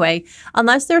anyway,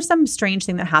 unless there's some strange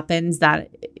thing that happens that,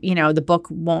 the book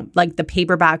won't, like the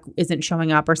paperback isn't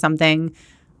showing up or something,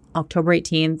 October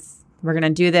 18th, we're going to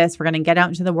do this. We're going to get out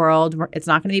into the world. It's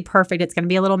not going to be perfect. It's going to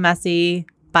be a little messy,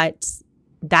 but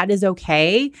that is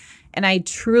okay. And I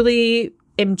truly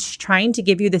am trying to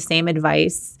give you the same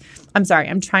advice.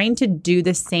 I'm trying to do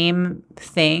the same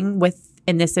thing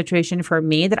in this situation for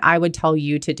me that I would tell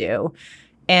you to do.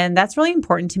 And that's really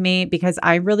important to me because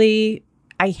I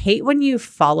hate when you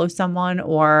follow someone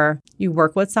or you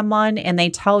work with someone and they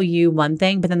tell you one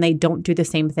thing, but then they don't do the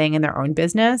same thing in their own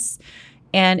business.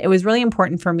 And it was really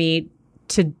important for me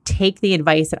to take the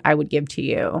advice that I would give to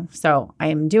you. So I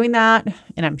am doing that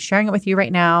and I'm sharing it with you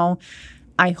right now.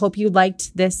 I hope you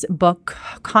liked this book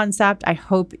concept. I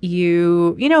hope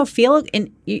you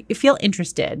feel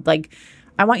interested. Like,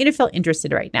 I want you to feel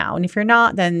interested right now. And if you're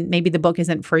not, then maybe the book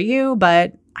isn't for you,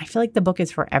 but I feel like the book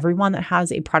is for everyone that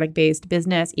has a product-based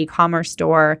business, e-commerce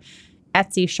store,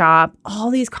 Etsy shop. All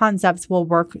these concepts will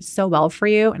work so well for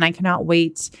you. And I cannot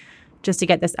wait just to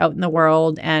get this out in the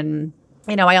world. And,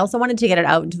 I also wanted to get it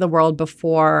out into the world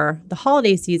before the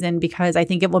holiday season because I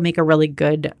think it will make a really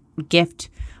good gift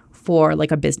for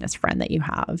like a business friend that you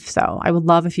have. So I would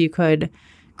love if you could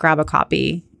grab a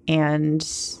copy and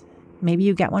maybe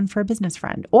you get one for a business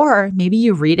friend, or maybe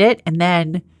you read it and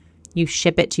then you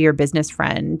ship it to your business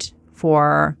friend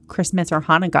for Christmas or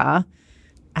Hanukkah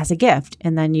as a gift.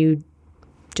 And then you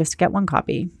just get one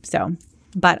copy.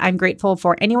 But I'm grateful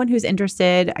for anyone who's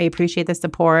interested. I appreciate the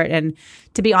support. And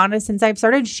to be honest, since I've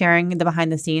started sharing the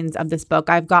behind the scenes of this book,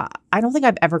 I don't think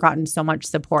I've ever gotten so much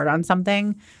support on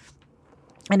something.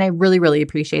 And I really, really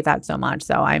appreciate that so much.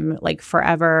 So I'm like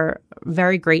forever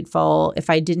very grateful. If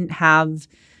I didn't have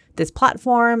this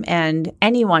platform and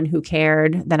anyone who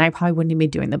cared, then I probably wouldn't even be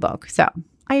doing the book. So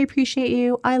I appreciate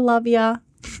you. I love ya.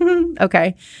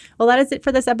 Okay. Well, that is it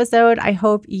for this episode. I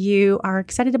hope you are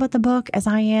excited about the book as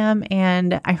I am.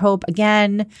 And I hope,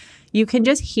 again, you can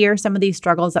just hear some of these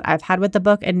struggles that I've had with the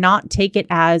book and not take it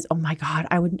as, oh my God,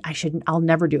 I'll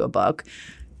never do a book.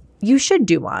 You should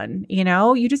do one.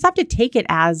 You just have to take it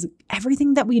as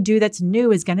everything that we do that's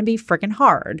new is going to be freaking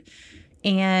hard.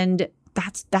 And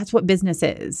that's what business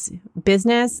is.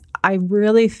 Business, I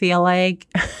really feel like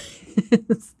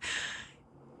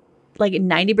like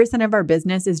 90% of our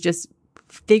business is just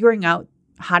figuring out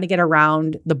how to get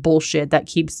around the bullshit that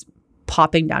keeps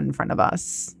popping down in front of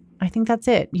us. I think that's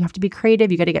it. You have to be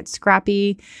creative. You got to get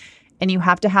scrappy, and you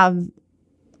have to have,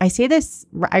 I say this,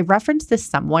 I referenced this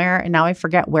somewhere and now I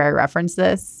forget where I referenced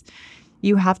this.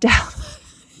 You have to have,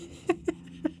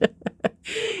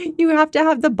 you have to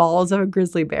have the balls of a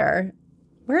grizzly bear.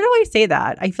 Where do I say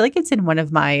that? I feel like it's in one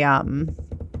of my,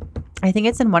 I think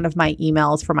it's in one of my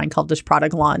emails for my Cultish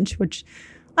product launch, which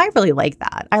I really like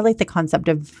that. I like the concept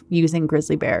of using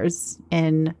grizzly bears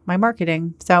in my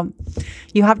marketing. So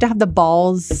you have to have the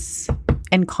balls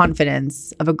and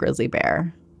confidence of a grizzly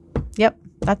bear. Yep,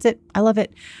 that's it. I love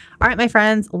it. All right, my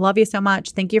friends, love you so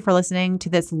much. Thank you for listening to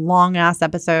this long ass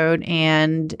episode.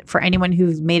 And for anyone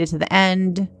who's made it to the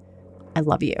end, I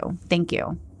love you. Thank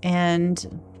you.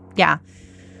 And yeah,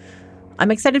 I'm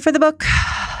excited for the book.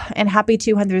 And happy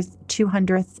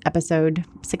 200th episode,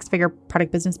 Six Figure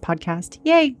Product Business Podcast.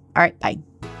 Yay. All right. Bye.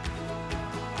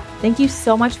 Thank you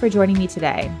so much for joining me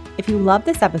today. If you love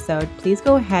this episode, please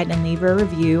go ahead and leave a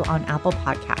review on Apple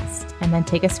Podcasts and then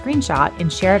take a screenshot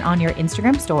and share it on your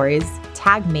Instagram stories.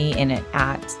 Tag me in it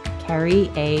at Carrie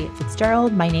A.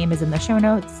 Fitzgerald. My name is in the show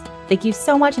notes. Thank you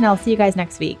so much, and I'll see you guys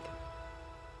next week.